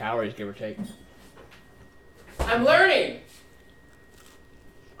 3,000 calories, give or take. I'm learning!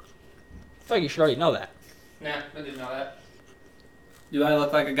 I feel like you should already know that. Nah, I didn't know that. Do I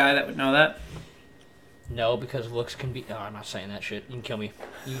look like a guy that would know that? No, because looks can be... Oh, I'm not saying that shit. You can kill me.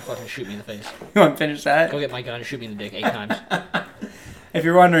 You can fucking shoot me in the face. You want to finish that? Go get my gun and shoot me in the dick 8 times. If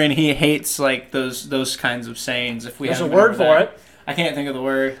you're wondering, he hates like those kinds of sayings. If we There's a haven't word been for over it. that. I can't think of the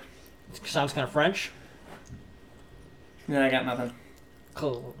word. It sounds kind of French. Then I got nothing.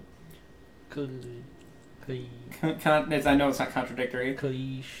 Cool. I know it's not contradictory.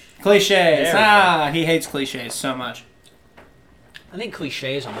 Cliches. Cliches. He hates cliches so much. I think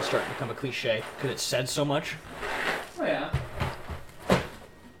cliche is almost starting to become a cliche because it's said so much. Oh yeah.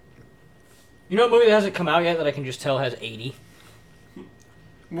 You know what movie that hasn't come out yet that I can just tell has 80?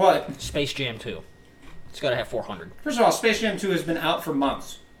 What? Space Jam 2. It's got to have 400. First of all, Space Jam 2 has been out for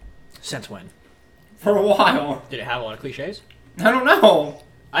months. Since when? For a while. Did it have a lot of cliches? I don't know.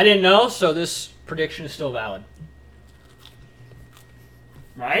 I didn't know, so this prediction is still valid.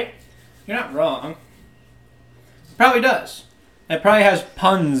 Right? You're not wrong. It probably does. It probably has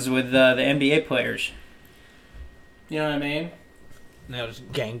puns with the NBA players. You know what I mean? Now just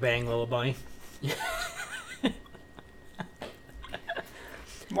gangbang Little Bunny.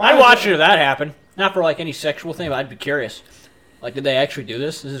 I'd watch it if that happened. Not for like any sexual thing, but I'd be curious. Like, did they actually do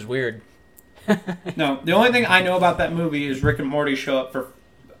this? This is weird. No, the only thing I know about that movie is Rick and Morty show up for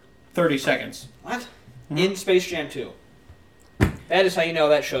 30 seconds. What? In Space Jam 2. That is how you know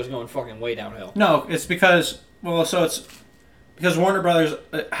that show's going fucking way downhill. No, it's because, it's because Warner Brothers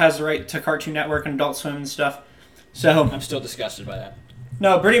has the right to Cartoon Network and Adult Swim and stuff. So I'm still disgusted by that.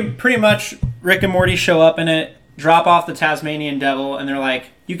 No, pretty much Rick and Morty show up in it, drop off the Tasmanian Devil, and they're like,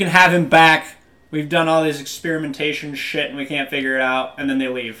 you can have him back. We've done all this experimentation shit and we can't figure it out. And then they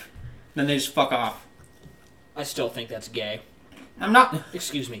leave. Then they just fuck off. I still think that's gay. I'm not...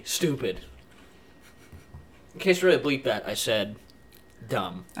 Excuse me, stupid. In case you really bleep that, I said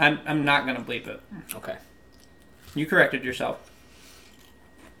dumb. I'm not going to bleep it. Okay. You corrected yourself.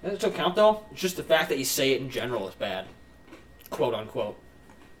 Does it still count, though? It's just the fact that you say it in general is bad. Quote, unquote.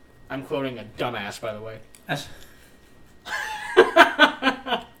 I'm quoting a dumbass, by the way. That's...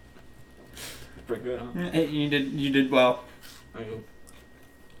 Pretty good, huh? You did well. Thank you.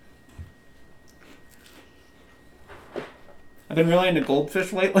 I've been really into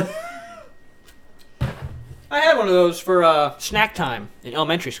goldfish lately. I had one of those for snack time in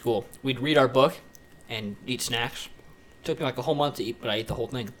elementary school. We'd read our book and eat snacks. It took me like a whole month to eat, but I ate the whole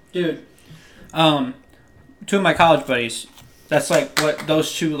thing. Dude, two of my college buddies, that's like what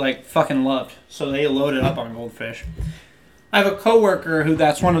those two like fucking loved. So they loaded up on goldfish. I have a coworker who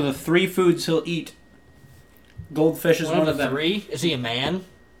that's one of the 3 foods he'll eat. Goldfish is one of them. 3? Is he a man?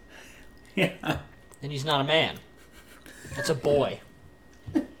 Yeah. Then he's not a man. That's a boy.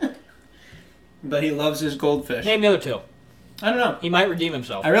 But he loves his goldfish. Name the other 2. I don't know. He might redeem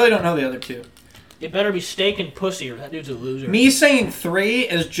himself. I really don't know the other 2. It better be steak and pussy or that dude's a loser. Me saying 3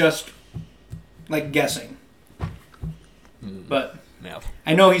 is just like guessing. But No.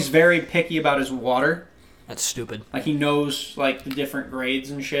 I know he's very picky about his water. That's stupid. Like he knows like the different grades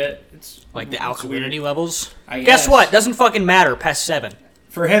and shit. It's Like the it's alkalinity weird. levels. I Guess guess. what? Doesn't fucking matter past 7.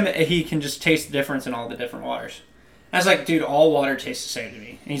 For him, he can just taste the difference in all the different waters. I was like, dude, all water tastes the same to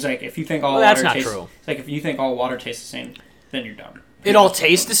me. And he's like, if you think all Well, water that's not tastes... true. It's like, if you think all water tastes the same, then you're dumb. It all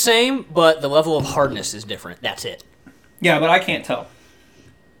tastes the same, but the level of hardness is different. That's it. Yeah, but I can't tell.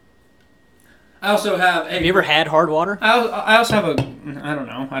 I also have... Have you ever had hard water? I also have a... I don't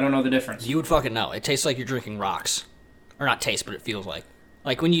know. I don't know the difference. You would fucking know. It tastes like you're drinking rocks. Or not taste, but it feels like.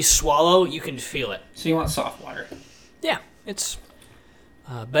 Like when you swallow, you can feel it. So you want soft water. Yeah, it's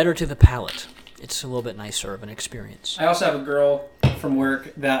better to the palate. It's a little bit nicer of an experience. I also have a girl from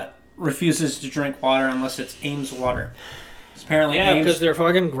work that refuses to drink water unless it's Ames water. It's apparently Yeah, Ames... because they're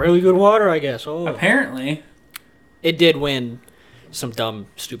fucking really good water, I guess. Oh. Apparently. It did win some dumb,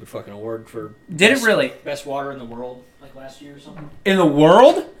 stupid fucking award for... Did it really? Best water in the world, like last year or something. In the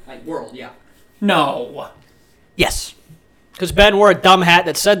world? Like world, yeah. No. Yes. Because Ben wore a dumb hat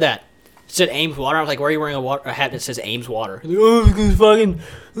that said that. It said Ames Water. I was like, why are you wearing a hat that says Ames Water? He's like, oh, because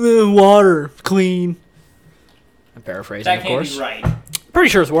fucking water. Clean. I'm paraphrasing, That of can't course. be right. Pretty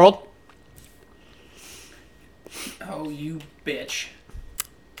sure it's world. Oh, you bitch.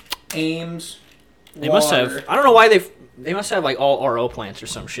 Ames They must have... I don't know why they must have, like, all RO plants or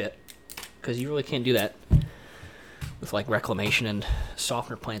some shit. Because you really can't do that with, like, reclamation and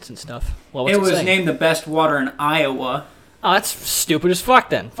softener plants and stuff. Well, what's It was say? named the best water in Iowa, Oh, that's stupid as fuck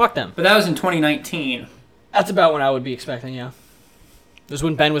then. Fuck them. but that was in 2019. That's about what I would be expecting, yeah. It was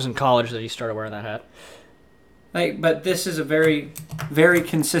when Ben was in college that he started wearing that hat. But this is a very, very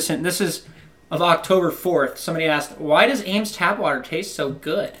consistent... This is of October 4th. Somebody asked, why does Ames tap water taste so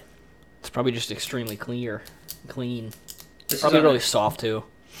good? It's probably just extremely clean. This Probably is really soft, too.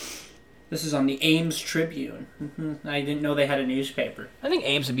 This is on the Ames Tribune. I didn't know they had a newspaper. I think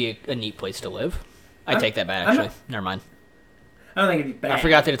Ames would be a neat place to live. I take that back, actually. Never mind. I don't think it'd be bad. I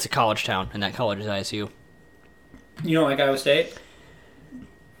forgot that it's a college town, and that college is ISU. You don't like Iowa State?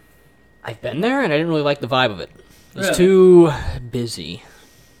 I've been there, and I didn't really like the vibe of it. It's Really? too busy.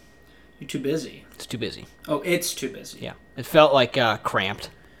 You're too busy. It's too busy. Oh, it's too busy. Yeah. It felt like cramped.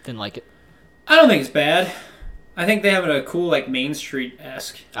 Didn't like it. I don't think it's bad. I think they have a cool, like, Main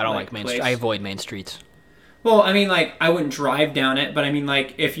Street-esque. I don't like Main Street. I avoid main streets. Well, I mean, like, I wouldn't drive down it, but I mean,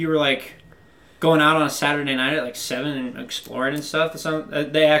 like, if you were, like, going out on a Saturday night at, like, 7 and exploring and stuff,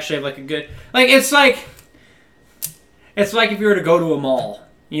 they actually have, like, a good... Like, it's like if you were to go to a mall.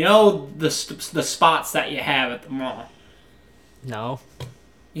 You know the spots that you have at the mall? No.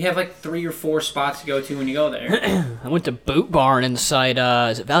 You have, like, 3 or 4 spots to go to when you go there. I went to Boot Barn inside,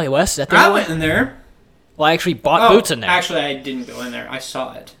 is it Valley West? Is that the I one? went in there. Well, I actually bought boots in there. Actually, I didn't go in there. I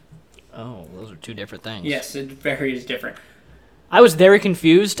saw it. Oh, those are two different things. Yes, it varies different. I was very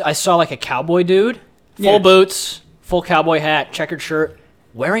confused. I saw like a cowboy dude, full boots, full cowboy hat, checkered shirt,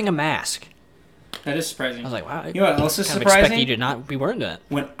 wearing a mask. That is surprising. I was like, wow. You know what else is kind of surprising? expect you to not be wearing that.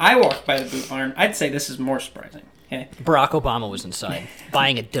 When I walked by the Boot Barn, I'd say this is more surprising. Okay, Barack Obama was inside,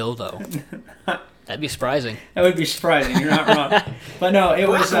 buying a dildo. That'd be surprising. that would be surprising. You're not wrong. But no, it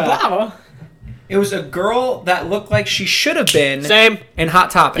was Obama? it was a girl that looked like she should have been Same. in Hot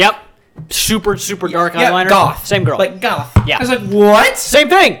Topic. Yep. Super dark Yeah, eyeliner. goth. Same girl. Like goth. Yeah. I was like, what? Same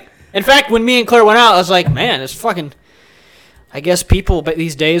thing. In fact, when me and Claire went out, I was like, man, it's fucking... I guess people but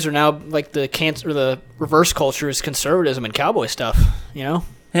these days are now like the reverse culture is conservatism and cowboy stuff, you know?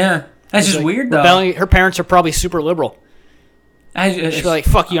 Yeah. That's just Like, weird, though. rebelling, her parents are probably super liberal. She'd be like,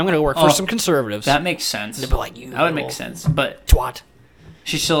 fuck you, I'm going to work for Oh, some conservatives. that makes sense. They'd be like, you That would little make sense. But twat.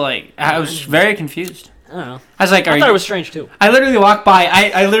 she's still like, I was very confused. I don't know. I was like, I thought it was strange, too. I literally walk by.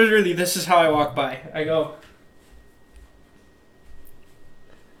 I literally, this is how I walk by. I go,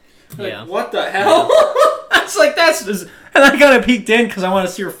 like, Yeah. what the hell? I was like, that's just, and I kind of peeked in because I want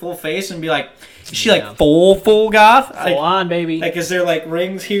to see her full face and be like, is she Yeah. like full goth? Full on, baby. Like, is there like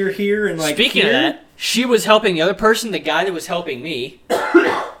rings here, and like Speaking here? of that, she was helping the other person, the guy that was helping me.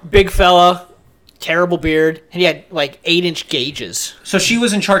 Big fella, terrible beard, and he had like 8-inch gauges. So she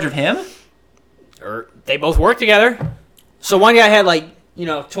was in charge of him? Or they both worked together. So one guy had like,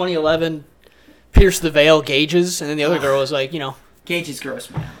 2011 Pierce the Veil gauges, and then the other girl was like, Gauge is gross,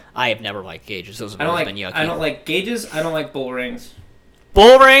 man. I have never liked gauges. Those have I don't always like. been yucky. I don't like gauges. I don't like bull rings.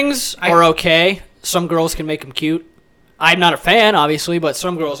 Bull rings are okay. Some girls can make them cute. I'm not a fan, obviously, but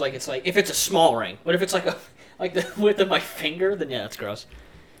some girls like it's like if it's a small ring. But if it's like the width of my finger, then yeah, it's gross.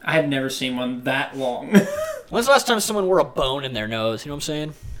 I have never seen one that long. When's the last time someone wore a bone in their nose? You know what I'm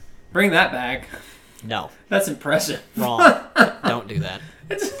saying? Bring that back. No, That's impressive. wrong. Don't do that.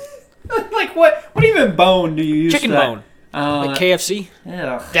 It's like what even bone do you use? Chicken for that? bone. Like KFC?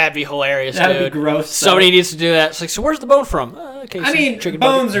 Ugh. That'd be hilarious, That'd dude. be gross. Somebody needs to do that. It's like, so where's the bone from? KFC, I mean, chicken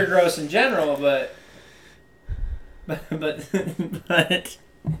bones bucket. are gross in general, but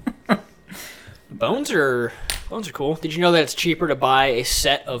Bones are cool. Did you know that it's cheaper to buy a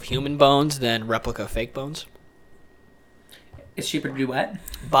set of human bones than replica fake bones? it's cheaper to do what?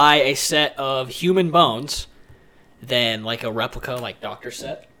 Buy a set of human bones than like a replica, like doctor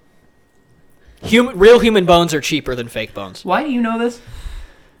set. Real human bones are cheaper than fake bones. Why do you know this?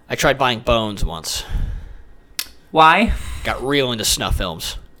 I tried buying bones once. Why? Got real into snuff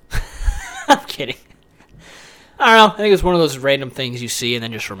films. I'm kidding. I don't know. I think it's one of those random things you see and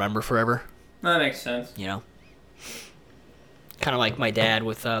then just remember forever. That makes sense. You know? Kind of like my dad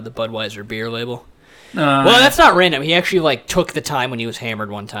with the Budweiser beer label. Well, that's not random. He actually like took the time when he was hammered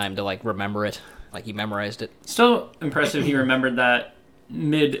one time to like remember it. Like he memorized it. Still impressive he remembered that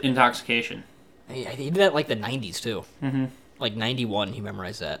mid-intoxication. He did that like the 90s too. Mm-hmm. Like 91, he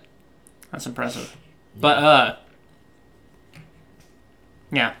memorized that. That's impressive. But,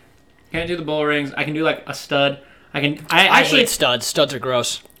 yeah. Can't do the bull rings. I can do, like, a stud. I hate studs. Studs are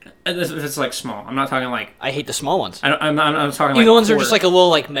gross. It's, like, small. I'm not talking, like... I hate the small ones. I'm talking, Even like... the ones that are quarter. just like a little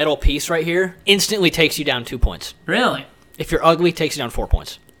like metal piece right here, instantly takes you down 2 points. Really? If you're ugly, takes you down 4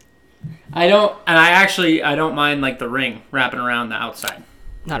 points. I don't mind, like, the ring wrapping around the outside.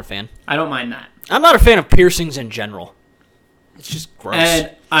 Not a fan. I don't mind that. I'm not a fan of piercings in general. It's just gross.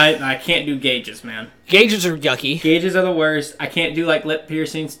 And I can't do gauges, man. Gauges are yucky. Gauges are the worst. I can't do, like, lip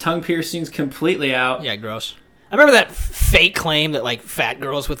piercings. Tongue piercings completely out. Yeah, gross. I remember that fake claim that, like, fat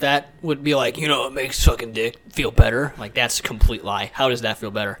girls with that would be like, it makes sucking dick feel better. Like, that's a complete lie. How does that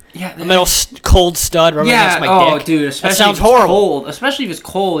feel better? Yeah. A metal cold stud rubbing against my dick. Dude, especially that sounds if it's horrible. cold. Especially if it's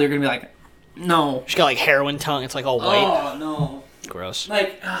cold, you're going to be like, no. She's got, like, heroin tongue. It's, like, all white. Oh, no. Gross.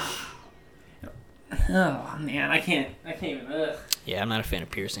 Like, Oh man, I can't even. Yeah, I'm not a fan of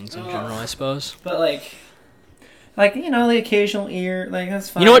piercings in general, I suppose. But like the occasional ear, like that's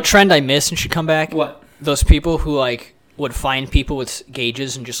fine. You know what trend I miss and should come back? What? Those people who like would find people with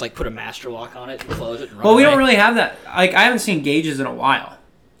gauges and just like put a master lock on it and close it. And run Well, we away. don't really have that. Like I haven't seen gauges in a while.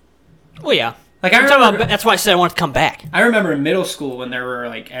 Well, yeah. Like I'm talking about, that's why I said I want to come back. I remember in middle school when there were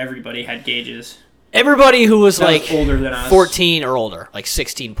like everybody had gauges. Everybody who was That was like older than us. 14 or older, like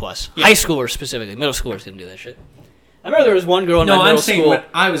 16 plus. Yeah. High schoolers specifically. Middle schoolers didn't do that shit. I remember there was one girl in No, my I'm middle saying school. when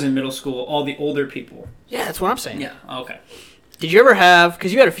I was in middle school, all the older people. Yeah, that's what I'm saying. Yeah. Okay. Did you ever have,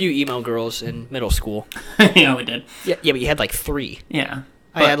 because you had a few emo girls in middle school. Yeah, we did. Yeah, but you had like 3. Yeah.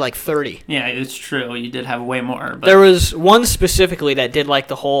 I had like 30. Yeah, it's true. You did have way more. But There was one specifically that did like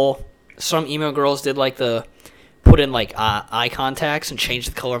the whole, some emo girls did like the, put in like eye contacts and change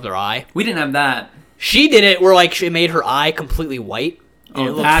the color of their eye. we didn't have that. She did it where like it made her eye completely white. And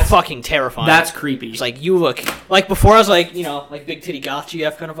it looked that's fucking terrifying. That's creepy. It's like, you look, like before I was like, like big titty goth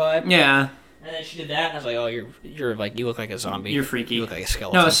GF kind of vibe. Yeah. And then she did that and I was like, oh, you're like, you look like a zombie. You're freaky. You look like a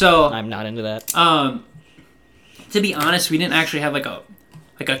skeleton. No, so I'm not into that. to be honest, we didn't actually have like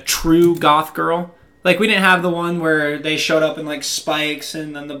a true goth girl. Like we didn't have the one where they showed up in like spikes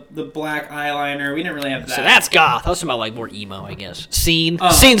and then the black eyeliner. We didn't really have that. So that's goth. I was talking about like more emo, I guess. Scene.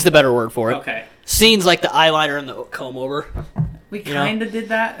 Oh. Scene's the better word for it. Okay. Scene's like the eyeliner and the comb over. We You know? kind of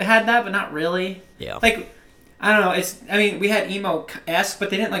had that, but not really. Yeah. Like, I don't know. We had emo-esque, but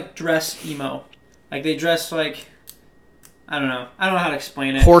they didn't like dress emo. Like they dressed like, I don't know how to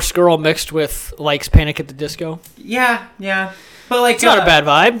explain it. Horse girl mixed with likes Panic at the Disco. Yeah. But like, It's not a bad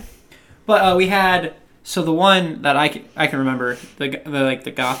vibe. But we had the one that I can remember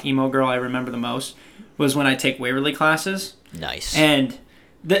the goth emo girl I remember the most was when I take Waverly classes. Nice. And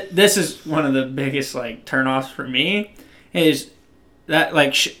this is one of the biggest like turnoffs for me is that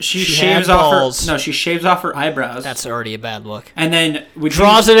like she shaves had off balls. she shaves off her eyebrows. That's already a bad look. And then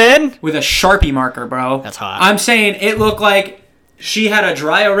Draws it in? with a Sharpie marker, bro. That's hot. I'm saying it looked like she had a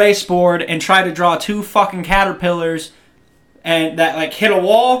dry erase board and tried to draw 2 fucking caterpillars and that like hit a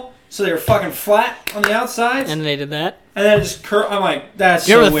wall so they were fucking flat on the outsides. And they did that. And then it just I'm like, that's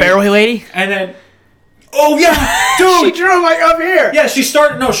You so remember the weird. Fairway lady? And then, oh yeah, dude, She drew like up here. yeah, she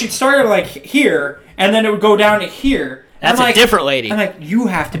started like here, and then it would go down to here. That's I'm a like, different lady. I'm like, you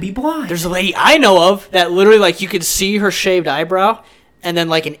have to be blind. There's a lady I know of that literally like you could see her shaved eyebrow, and then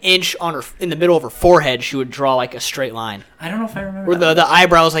like an inch on her in the middle of her forehead, she would draw like a straight line. I don't know if I remember. Where that. the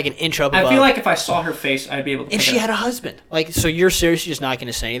eyebrow is like an inch up above. I feel like if I saw her face, I'd be able to. And pick she it had up. a husband. Like, so you're seriously just not going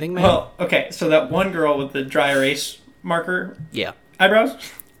to say anything, man? Well, okay, so that one girl with the dry erase marker Yeah. eyebrows.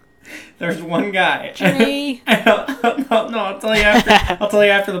 There's one guy. Jimmy. No, I'll tell you after. I'll tell you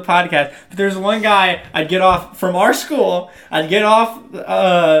after the podcast. But there's one guy I'd get off from our school. I'd get off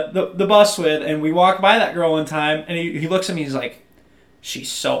the bus with, and we walked by that girl one time, and he looks at me. He's like,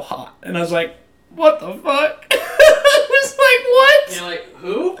 "She's so hot," and I was like, "What the fuck?" I was like, "What?" You're like,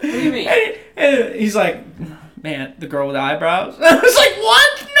 who? What do you mean? And he's like, "Man, the girl with the eyebrows." I was like,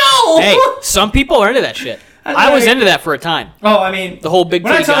 "What? No." Hey, some people are into that shit. I was into that for a time. Oh, I mean, The whole big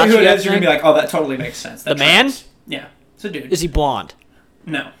when I titty tell you who it goth is, you're gonna be like, "Oh, that totally makes sense." That The man? tracks. Yeah, it's a dude. Is he blonde?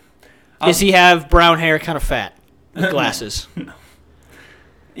 No. Does he have brown hair, kind of fat, with glasses?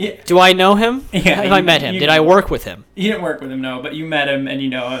 Yeah. Do I know him? Yeah, Have I met him? you- Did I work with him? You didn't work with him, no, but you met him and you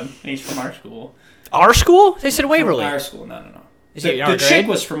know him. And he's from our school. Our school? They said Waverly. From our school, no. Is The, he in our the chick grade?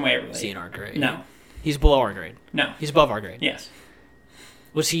 was from Waverly. Is he in our grade? No, He's below our grade. no, He's above our grade. yes,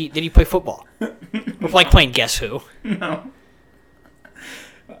 Was he? Did he play football? Or like playing Guess Who? no.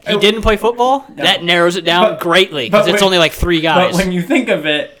 He didn't play football? No. That narrows it down But- greatly but because it's when- only like 3 guys. But when you think of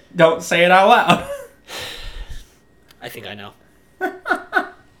it, don't say it out loud. I think I know.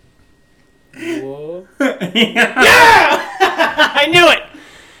 Whoa. Yeah. I knew it.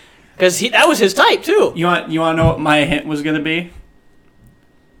 Because that was his type too. You want to know what my hint was gonna be?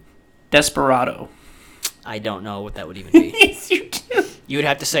 Desperado. I don't know what that would even be. Yes, you do. You would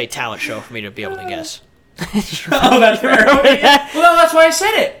have to say talent show for me to be able to guess. Oh, that's fair. Well, no, that's why I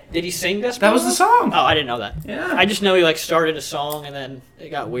said it. Did he sing this? That was the song. Oh, I didn't know that. Yeah. I just know he like started a song and then it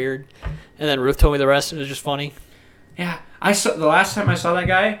got weird, and then Ruth told me the rest and it was just funny. Yeah, I saw the last time I saw that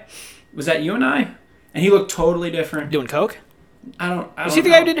guy was that you and I, and he looked totally different. Doing coke? I don't Was he the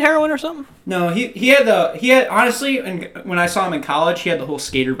guy who did heroin or something? No, he had honestly, and when I saw him in college, he had the whole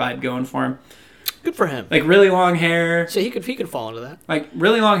skater vibe going for him. Good for him. Like really long hair, So he could fall into that. like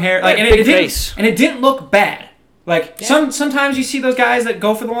really long hair, like Yeah, and big it didn't, face. and it didn't look bad. Like Yeah. sometimes you see those guys that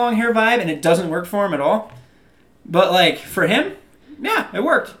go for the long hair vibe and it doesn't work for him at all. But like for him, yeah, it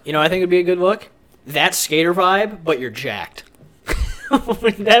worked. You know, I think it'd be a good look. That skater vibe, but you're jacked.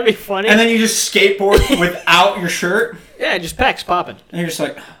 Wouldn't that be funny? And then you just skateboard without your shirt. Yeah, just pecs popping. And you're just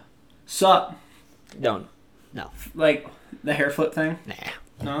like, sup? Don't. No. Like the hair flip thing? Nah.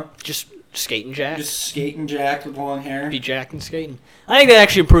 No? Just skating jack. Just skating jacked with long hair? Be jacked and skating. I think that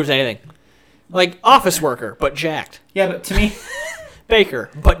actually improves anything. Like office worker, but jacked. Yeah, but to me... Baker,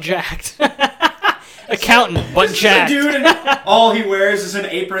 but jacked. Accountant, but jacked. Dude, and all he wears is an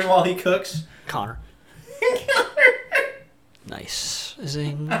apron while he cooks. Connor. Nice.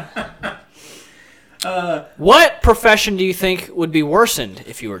 Zing. What profession do you think would be worsened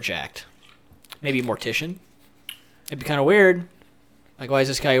if you were jacked? Maybe a mortician? It'd be kind of weird. Like, why is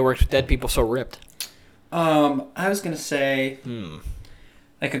this guy who works with dead people so ripped? I was going to say...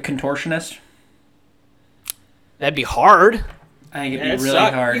 Like a contortionist. That'd be hard. I think it'd be really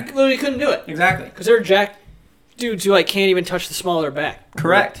hard. You literally couldn't do it. Exactly. Because they're jacked dudes who, like, can't even touch the small of their back.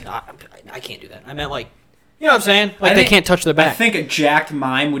 Correct. I can't do that. I meant, like, you know what I'm saying? Like, they can't touch their back. I think a jacked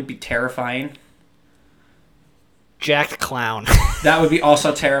mime would be terrifying. Jacked clown. That would be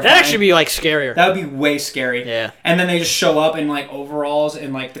also terrifying. That'd actually be, like, scarier. That would be way scary. Yeah. And then they just show up in, like, overalls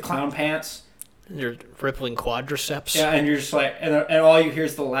and, like, the clown pants. They're rippling quadriceps. Yeah, and you're just like... And all you hear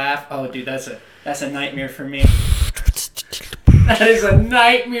is the laugh. Oh, dude, that's a nightmare for me. That is a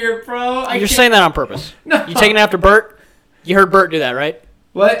nightmare, bro. You're saying that on purpose. No. You taking it after Bert? You heard Bert do that, right?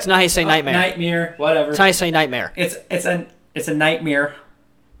 What? It's not how you say nightmare. Nightmare, whatever. It's how you say nightmare. It's a nightmare.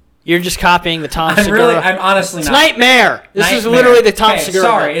 You're just copying the Tom Segura. I'm honestly it's not. Nightmare. This is Nightmare. literally the Tom Okay, Segura.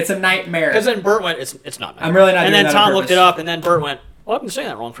 Sorry, it's a nightmare. Because then Bert went, it's not nightmare. I'm really not and doing then that on Tom looked purpose. it up, and then Bert went, well, I've been saying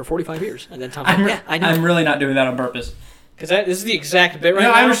that wrong for 45 years. And then Tom's like, yeah, I know. I'm really not doing that on purpose. Because this is the exact bit right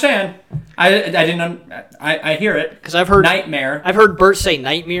now. I understand. I didn't. I hear it. Because I've heard nightmare. I've heard Bert say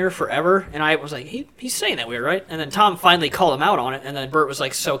nightmare forever, and I was like, he's saying that weird, right? And then Tom finally called him out on it, and then Bert was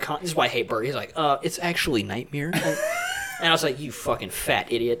like, this is why I hate Bert. He's like, it's actually nightmare. And I was like, you fucking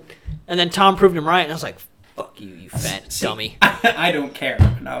fat idiot. And then Tom proved him right, and I was like, fuck you, you fat dummy. I don't care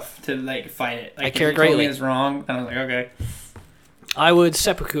enough to like fight it. Like, I care if you told greatly. me it's wrong, then I was like, okay. I would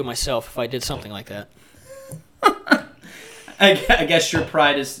seppuku myself if I did something like that. I guess your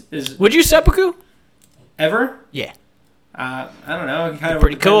pride is Would you seppuku? ever? Yeah. I don't know. Kind of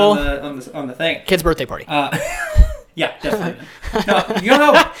Pretty cool. on the thing. Kid's birthday party. Yeah, definitely. No, you know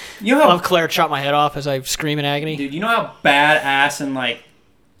how I'll have Claire chop my head off as I scream in agony. dude, you know how badass and like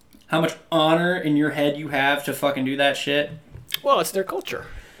how much honor in your head you have to fucking do that shit? Well, it's their culture.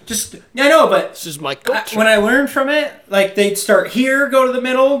 I know, but This is my culture. when I learned from it, like they'd start here, go to the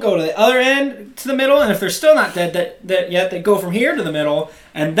middle, go to the other end to the middle, and if they're still not dead yet, they go from here to the middle,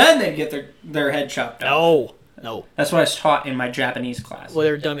 and then they'd get their head chopped off. No. That's what I was taught in my Japanese class. Well,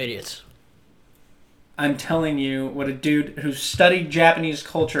 they're dumb idiots. I'm telling you, what a dude who studied Japanese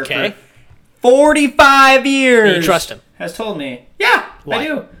culture Okay. for 45 years And you trust him? has told me. Yeah, Why? I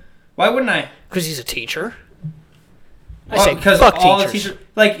do. Why wouldn't I? Because he's a teacher. I Well, say, because fuck all the teachers. teachers,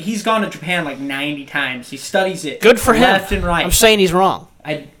 like he's gone to Japan like 90 times. He studies it. Good for him. left and right. I'm saying he's wrong.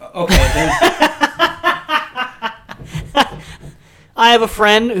 Okay. Then, I have a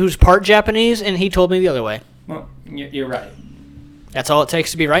friend who's part Japanese, and he told me the other way. well, you're right. That's all it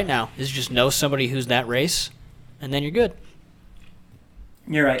takes to be right now, is just know somebody who's that race, and then you're good.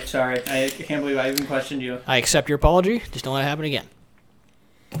 You're right. Sorry, I can't believe I even questioned you. I accept your apology. Just don't let it happen again.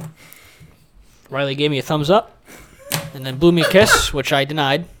 Riley gave me a thumbs up, and then blew me a kiss, which I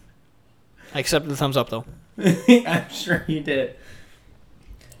denied. I accepted the thumbs up, though. I'm sure you did.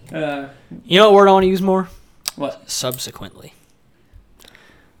 You know what word I want to use more? What? Subsequently.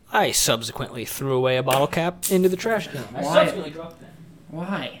 I subsequently threw away a bottle cap into the trash can. I Why? subsequently dropped that.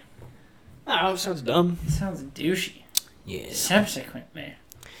 Why? I don't know, it sounds dumb. It sounds douchey. Yeah. Subsequently.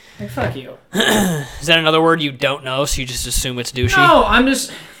 Like, fuck you. Is that another word you don't know, so you just assume it's douchey? No,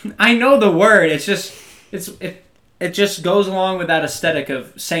 I know the word. It's just, it just goes along with that aesthetic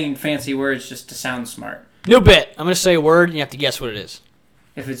of saying fancy words just to sound smart. New bit. I'm going to say a word, and you have to guess what it is.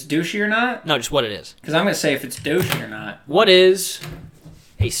 If it's douchey or not? No, just what it is. Because I'm going to say if it's douchey or not. What is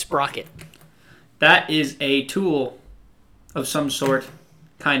a sprocket? That is a tool of some sort,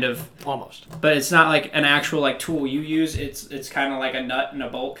 kind of. Almost. But it's not like an actual like tool you use. It's kind of like a nut and a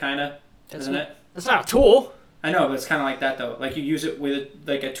bolt, kind of, isn't it? That's not a tool. I know, but it's kind of like that though. Like you use it with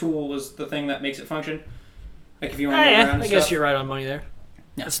like a tool is the thing that makes it function. Like if you want to move around and I guess stuff. you're right on money there.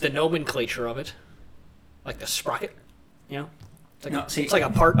 Yeah. It's the nomenclature of it. Like the sprocket, you know? It's like a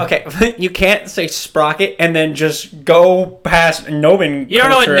part. Okay, you can't say sprocket and then just go past nomenclature. You don't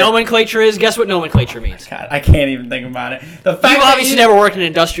know what nomenclature is? Guess what nomenclature means. God, I can't even think about it. The fact You that obviously never worked in an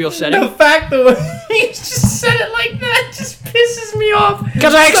industrial setting. The fact that you just said it like that just pisses me off.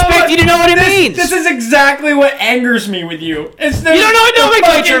 Because I expect you to know what it means. This is exactly what angers me with you. It's the, You don't know what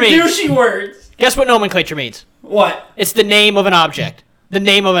nomenclature means. Douchey words. Guess what nomenclature means? What? It's the name of an object. The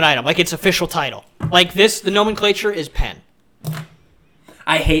name of an item. Like its official title. Like this, the nomenclature is pen.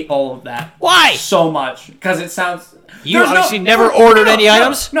 I hate all of that. Why? So much. Because it sounds... You There's obviously no- never no, ordered no, any no,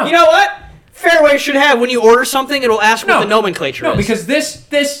 items? no. You know what? Fairway should have, when you order something, it'll ask what the nomenclature No, is. because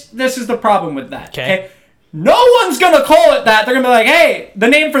this is the problem with that. 'Kay. Okay? No one's going to call it that. They're going to be like, hey, the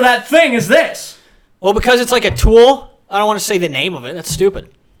name for that thing is this. Well, because it's like a tool, I don't want to say the name of it. That's stupid.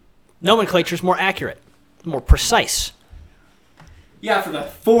 Nomenclature is more accurate, more precise. Yeah, for the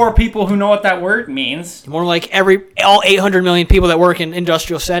 4 people who know what that word means. More like all 800 million people that work in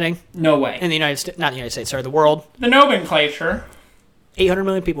industrial setting No way. in the United States, not the United States, sorry, the world. The nomenclature. 800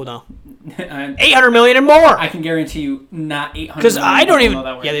 million people know. And 800 million and more. I can guarantee you not 800 Because million I don't people even. know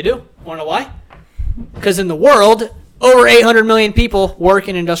that word. Yeah, they do. Want to know why? Because in the world, over 800 million people work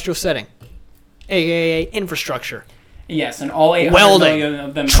in industrial setting, aka infrastructure. Yes, and all 800 Welding, million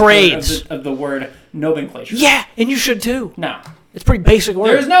of them trades. of the word nomenclature. Yeah, and you should too. No. It's a pretty basic word.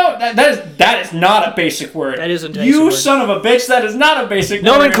 There's no that is not a basic word. That isn't a basic You word. son of a bitch, that is not a basic word.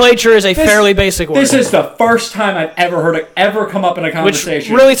 Nomenclature is a fairly basic word. This is the first time I've ever heard it ever come up in a which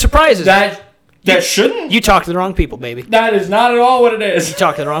conversation. really surprises me. That shouldn't. You talk to the wrong people, baby. That is not at all what it is. You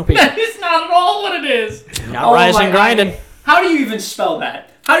talk to the wrong people. That is not at all what it is. Not rising, grinding. How do you even spell that?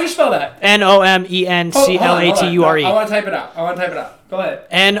 How do you spell that? Nomenclature. I want to type it out. Go ahead.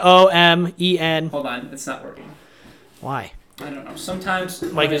 Nomen. Hold on, it's not working. Why? I don't know. Sometimes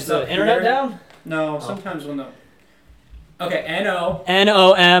Like, when is it's the up internet here- down? No, sometimes when the... Okay, N-O.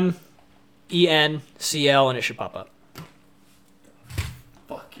 Nomencl, and it should pop up.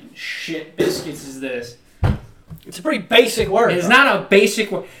 Fucking shit biscuits is this? It's a pretty basic word. It's not a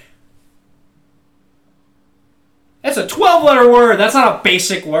basic word. That's a 12-letter word. That's not a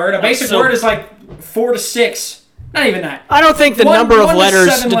basic word. A basic word is like 4 to 6. Not even that. I don't think the One- number of 1 to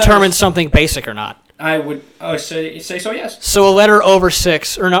letters 7 determines letters. something basic or not. I would say so, yes. So a letter over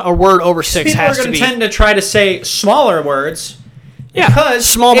 6, or not, a word over 6 People has are to going be... to tend to try to say smaller words. Yeah, Because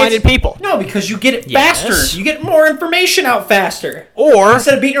small-minded it's- people. No, because you get it Yes. faster. You get more information out faster. Or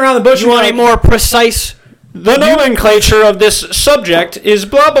Instead of beating around the bush, you want a more precise... The nomenclature of this subject is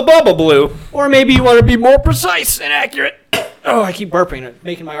blah blah blah blah blue. Or maybe you want to be more precise and accurate. Oh, I keep burping it,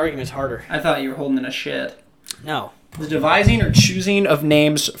 making my arguments harder. I thought you were holding in a shit. No. The devising or choosing of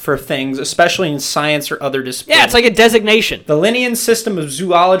names for things, especially in science or other disciplines. Yeah, it's like a designation. the Linnean system of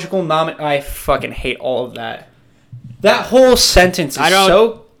zoological I fucking hate all of that. That whole sentence is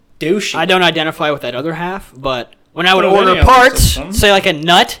so douchey. I don't identify with that other half, but when I would The order Linnean parts, system. say like a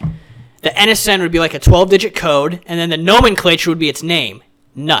nut, the NSN would be like a 12-digit code, and then the nomenclature would be its name,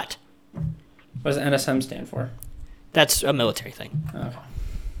 nut. What does NSM stand for? That's a military thing. Okay.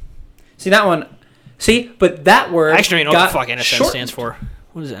 See that one? See, but that word. I actually don't know what the got fuck NSN shortened. stands for.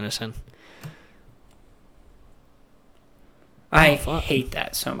 What is NSN? I fuck. hate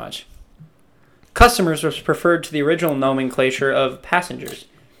that so much. Customers was preferred to the original nomenclature of passengers.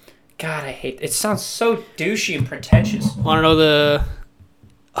 God, I hate it. Sounds so douchey and pretentious. Want to know the...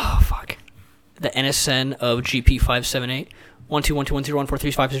 Oh, fuck. The NSN of GP578.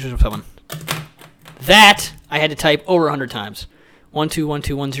 1212101435607. That I had to type over 100 times.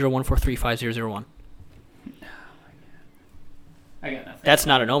 1212101435001. I got nothing. That's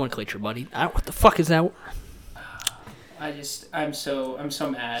not a nomenclature, buddy. What the fuck is that? I'm so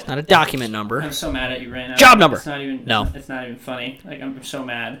mad. Not a document number. I'm so mad at you right now. Job number. It's not even. No. It's not even funny. Like I'm so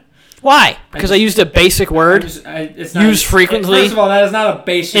mad. Why? Because I used a basic word It's not, used frequently First of all, that is not a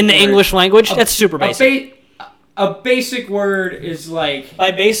basic. in the word. English language. That's super basic. A basic word is like By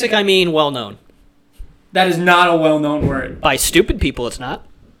basic, I mean well-known. that is not a well-known word. By stupid people, it's not.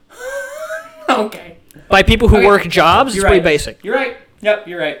 Okay. By people who Okay. work jobs, it's You're pretty right. basic. You're right. Yep,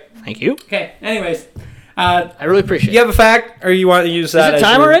 you're right. Thank you. Okay. Anyways, I really appreciate you have a fact, or you want to use that it as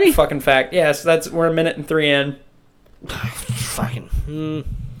time your already? fucking fact? Yes, we're a minute and 3 in. Fucking.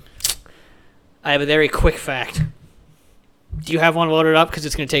 I have a very quick fact. Do you have one loaded up? Because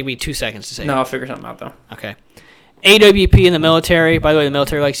it's going to take me 2 seconds to say. No, I'll figure something out though. Okay. AWP in the military, by the way, the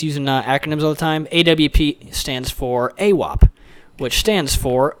military likes using acronyms all the time. AWP stands for AWOP, which stands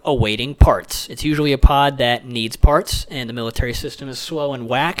for awaiting parts. It's usually a pod that needs parts, and the military system is slow and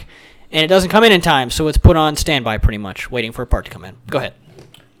whack, and it doesn't come in time, so it's put on standby pretty much, waiting for a part to come in. Go ahead.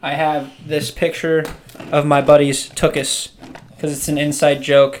 I have this picture of my buddy's Tookus because it's an inside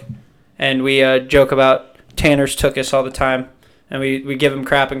joke, and we joke about Tanner's tuchus all the time, and we give him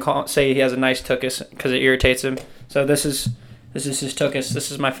crap and say he has a nice tuchus because it irritates him. So this is his tuchus. This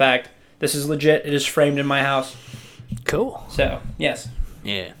is my fact. This is legit. It is framed in my house. Cool. So yes.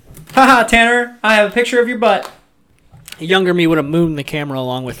 Yeah. Haha, Tanner, I have a picture of your butt. Younger me would have mooned the camera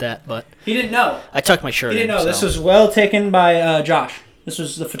along with that, but He didn't know. I tucked my shirt He in. didn't know. so. This was well taken by Josh. This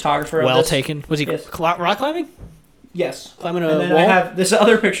was the photographer of well this. taken. Was he Yes. rock climbing? Yes. Climbing a And then wall? I have this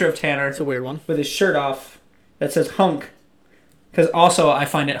other picture of Tanner It's a weird one. with his shirt off that says hunk. Because also I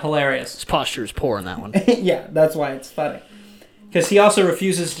find it hilarious. His posture is poor in that one. Yeah, that's why it's funny. Because he also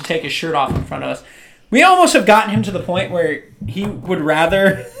refuses to take his shirt off in front of us. We almost have gotten him to the point where he would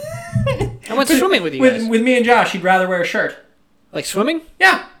rather... I went swimming with you guys. With me and Josh, he'd rather wear a shirt. Like swimming?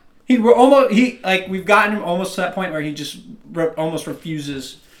 Yeah. We've gotten him almost to that point where he just almost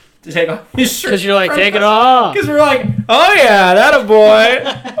refuses to take off his shirt. Because you're like, take it off. Because we're like, oh yeah, that a boy.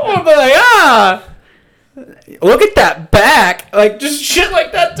 We'll be like, look at that back. Like, just shit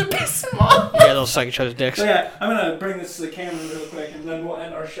like that to piss him off. Yeah, they'll suck each other's dicks. So yeah, I'm going to bring this to the camera real quick and then we'll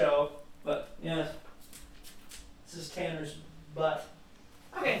end our show. But yeah, this is Tanner's butt.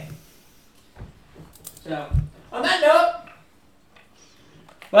 Okay. So, on that note,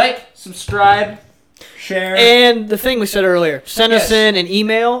 like, subscribe, share. And the thing we said earlier, send us Yes. in an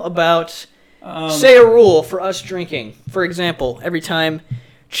email about, say a rule for us drinking. For example, every time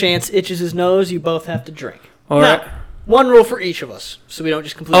Chance itches his nose, you both have to drink. All Now, right. one rule for each of us, so we don't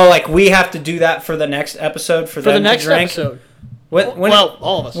just completely... Oh, like we have to do that for the next episode for for them the next to drink? episode. Well,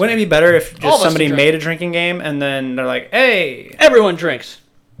 all of us. wouldn't it be better if All of just us somebody drink. made a drinking game and then they're like, hey, Everyone drinks.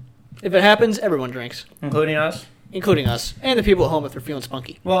 If it happens, everyone drinks. including us? Including us. And the people at home if they're feeling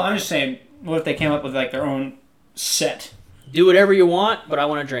spunky. Well, I'm just saying, what if they came up with like their own set? Do whatever you want, but I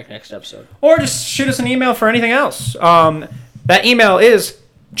want to drink next episode. Or just shoot us an email for anything else. That email is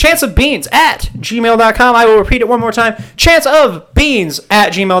chanceofbeans@gmail.com. I will repeat it one more time.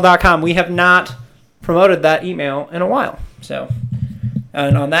 chanceofbeans@gmail.com. We have not promoted that email in a while. So,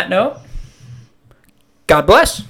 and on that note, God bless.